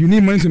money. You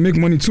need money to make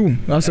money too.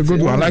 That's a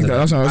good one. I like that.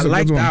 That's a I good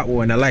like one. that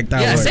one. I like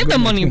that Yeah, one. save the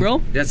money,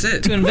 bro. That's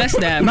it. To invest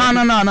that.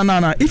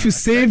 No. If you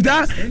save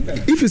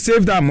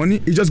that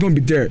money, it's just gonna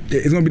be there.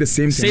 It's gonna be the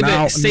same thing.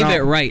 Save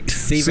it right.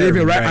 Save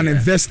it right and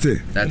invest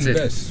it. That's it.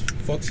 Yes.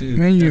 Fuck you.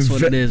 Man, That's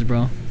what it is,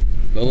 bro.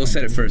 Lolo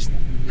said it first.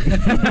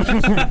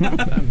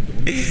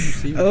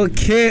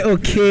 Okay.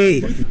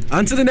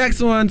 On to the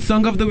next one.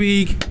 Song of the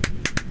week.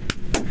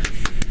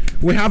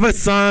 We have a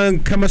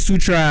song, Kama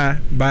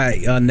Sutra, by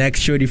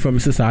next shorty from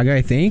Mississauga,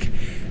 I think.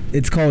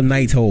 It's called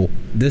Night Hole.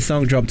 This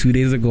song dropped 2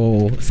 days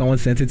ago. Someone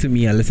sent it to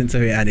me. I listened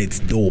to it and it's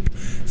dope.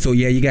 So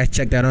yeah, you guys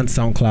check that on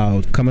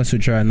SoundCloud. Kama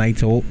Sutra, Night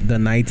Hole. The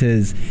night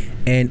is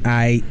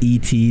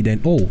NIET,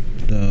 then O,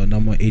 the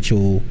number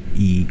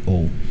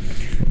HOEO.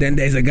 Then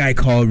there's a guy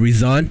called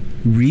Rizan,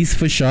 Reese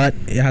for short.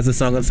 It has a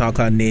song on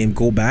SoundCloud named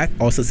Go Back.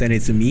 Also sent it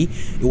to me.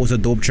 It was a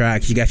dope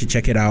track. You guys should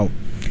check it out.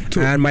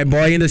 And my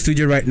boy in the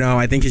studio right now,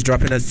 I think he's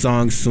dropping a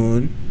song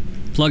soon.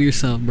 Plug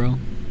yourself, bro.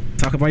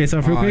 Talk about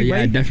yourself real quick, Yeah,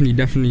 right?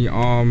 definitely.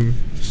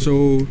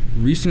 So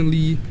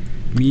recently,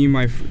 me and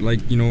my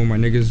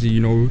niggas,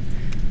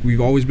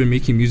 we've always been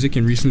making music,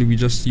 and recently we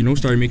just,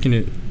 started making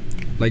it,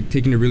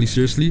 taking it really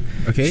seriously.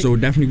 Okay. So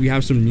definitely we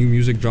have some new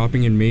music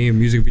dropping in May, a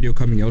music video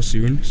coming out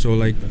soon. So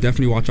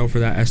definitely watch out for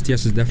that.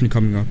 STS is definitely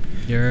coming up.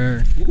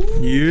 Yeah.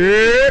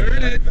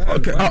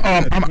 Okay.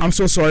 I'm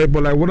so sorry,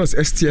 but what does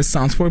STS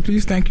stands for,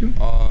 please? Thank you.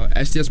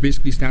 STS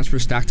basically stands for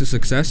Stack to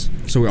Success.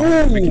 So we're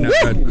all making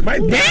that bread. My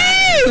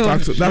bad.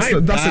 That's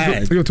a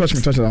good. Yo, touch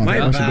it. My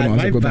That's a good one.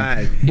 That's a good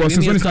bad. one. But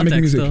since when you start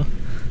making music?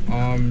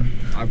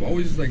 I've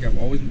always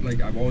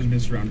been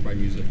surrounded by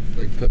music.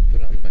 Put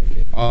it on the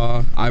mic.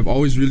 I've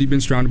always really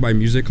been surrounded by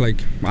music.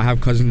 I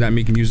have cousins that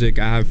make music.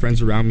 I have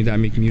friends around me that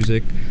make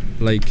music.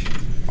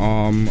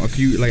 A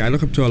few. I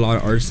look up to a lot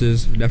of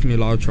artists. Definitely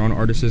a lot of Toronto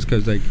artists,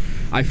 because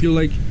I feel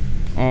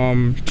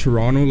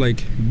Toronto,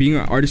 being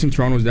an artist in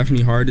Toronto is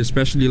definitely hard,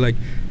 especially by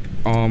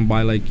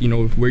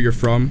where you're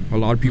from. A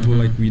lot of people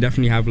we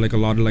definitely have a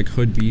lot of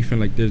hood beef,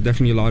 and there's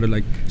definitely a lot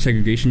of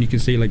segregation, you can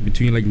say,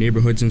 between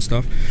neighborhoods and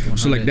stuff. 100.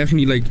 So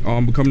definitely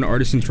becoming an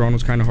artist in Toronto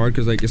is kind of hard,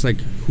 because it's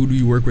who do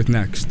you work with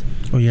next?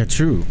 Oh yeah,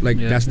 true.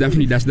 That's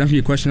definitely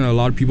a question that a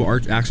lot of people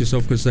ask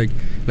yourself, because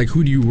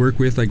who do you work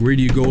with? Where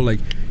do you go?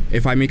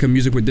 If I make a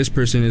music with this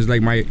person, is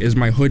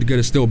my hood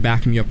gonna still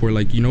back me up, or so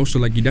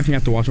you definitely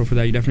have to watch out for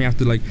that. You definitely have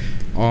to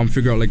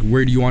figure out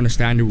where do you want to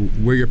stand, or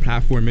where your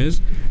platform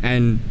is,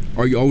 and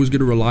are you always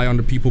gonna rely on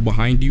the people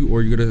behind you, or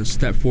are you gonna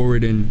step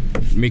forward and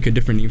make a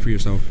different name for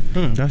yourself?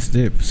 That's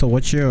deep. So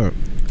what's your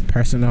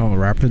personal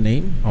rapper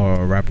name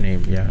or rap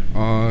name? Yeah.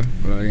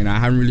 And I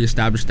haven't really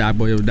established that,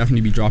 but it'll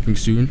definitely be dropping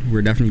soon.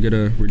 We're definitely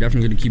gonna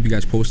keep you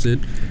guys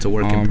posted. It's a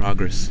work in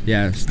progress.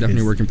 Yeah, it's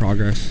definitely a work in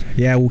progress.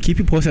 Yeah, we'll keep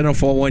you posted on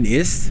 41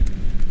 East.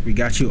 We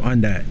got you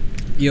on that.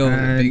 Yo,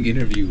 big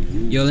interview.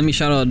 Yo, let me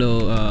shout out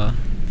though.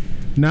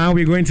 Now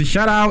we're going to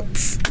shout out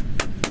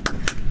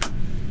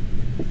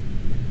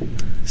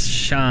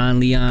Sean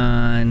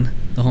Leon,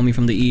 the homie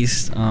from the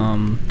East.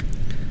 90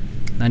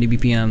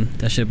 BPM.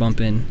 That shit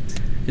bumping.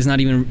 It's not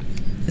even.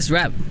 It's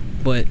rap,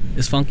 but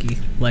it's funky.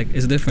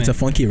 It's different. It's a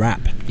funky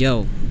rap.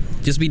 Yo,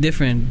 just be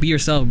different. Be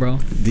yourself, bro.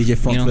 DJ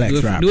Funk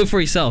Flex rap. Do it for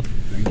yourself.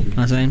 You know what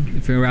I'm saying?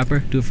 If you're a rapper,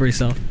 do it for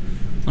yourself.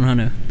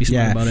 100. Be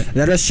smart about it.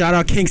 Let us shout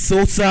out King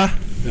Sosa.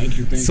 Thank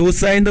you.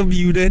 Sosa in the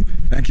building.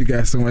 Thank you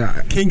guys so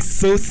much. King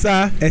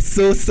Sosa,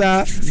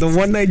 Sosa, the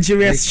one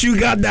Nigeria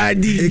sugar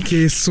daddy.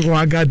 AKA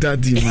Swagger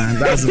Daddy, man.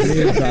 That's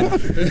me.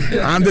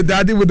 I'm the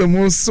daddy with the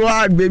most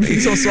swag, baby.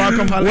 So swag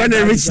come when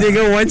a rich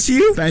nigga wants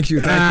you. Thank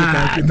you.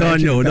 Thank you.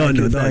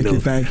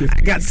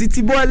 I got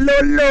City Boy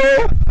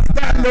Lolo.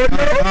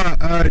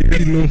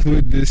 You know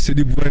for the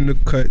City Boy in the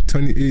cut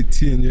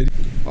 2018.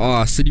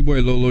 City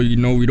Boy Lolo,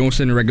 we don't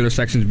send in regular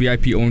sections.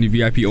 VIP only.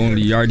 You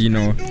already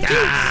know. You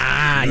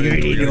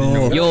already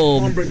know.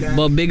 Yo,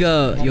 but big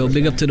up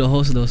to the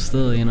host though.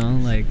 Still,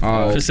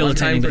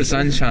 facilitating for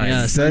Sunshine.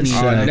 Yeah,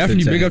 Sunshine.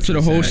 Definitely big up to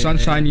the host,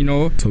 Sunshine.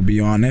 To be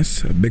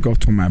honest, big up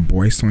to my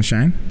boy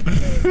Sunshine.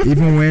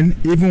 even when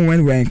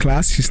we're in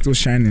class, he's still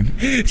shining.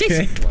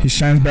 He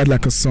shines bright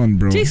like a sun,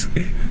 bro.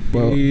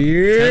 But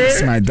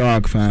it's my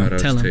dog, fam.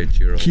 Tell him.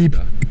 Keep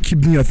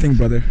doing your thing,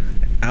 brother.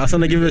 I also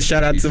want to give a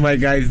shout out to my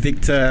guy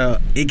Victor,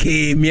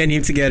 aka me and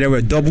him together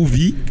with Double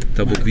V.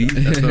 Shout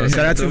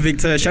out to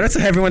Victor. Shout out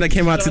to everyone that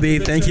came out today.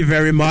 Thank you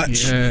very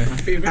much. Yeah.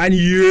 And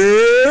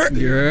you're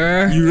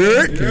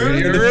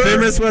the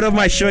famous word of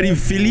my shorty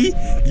Philly.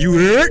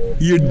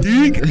 You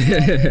dig?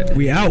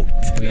 We out.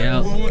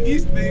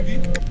 East,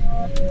 baby.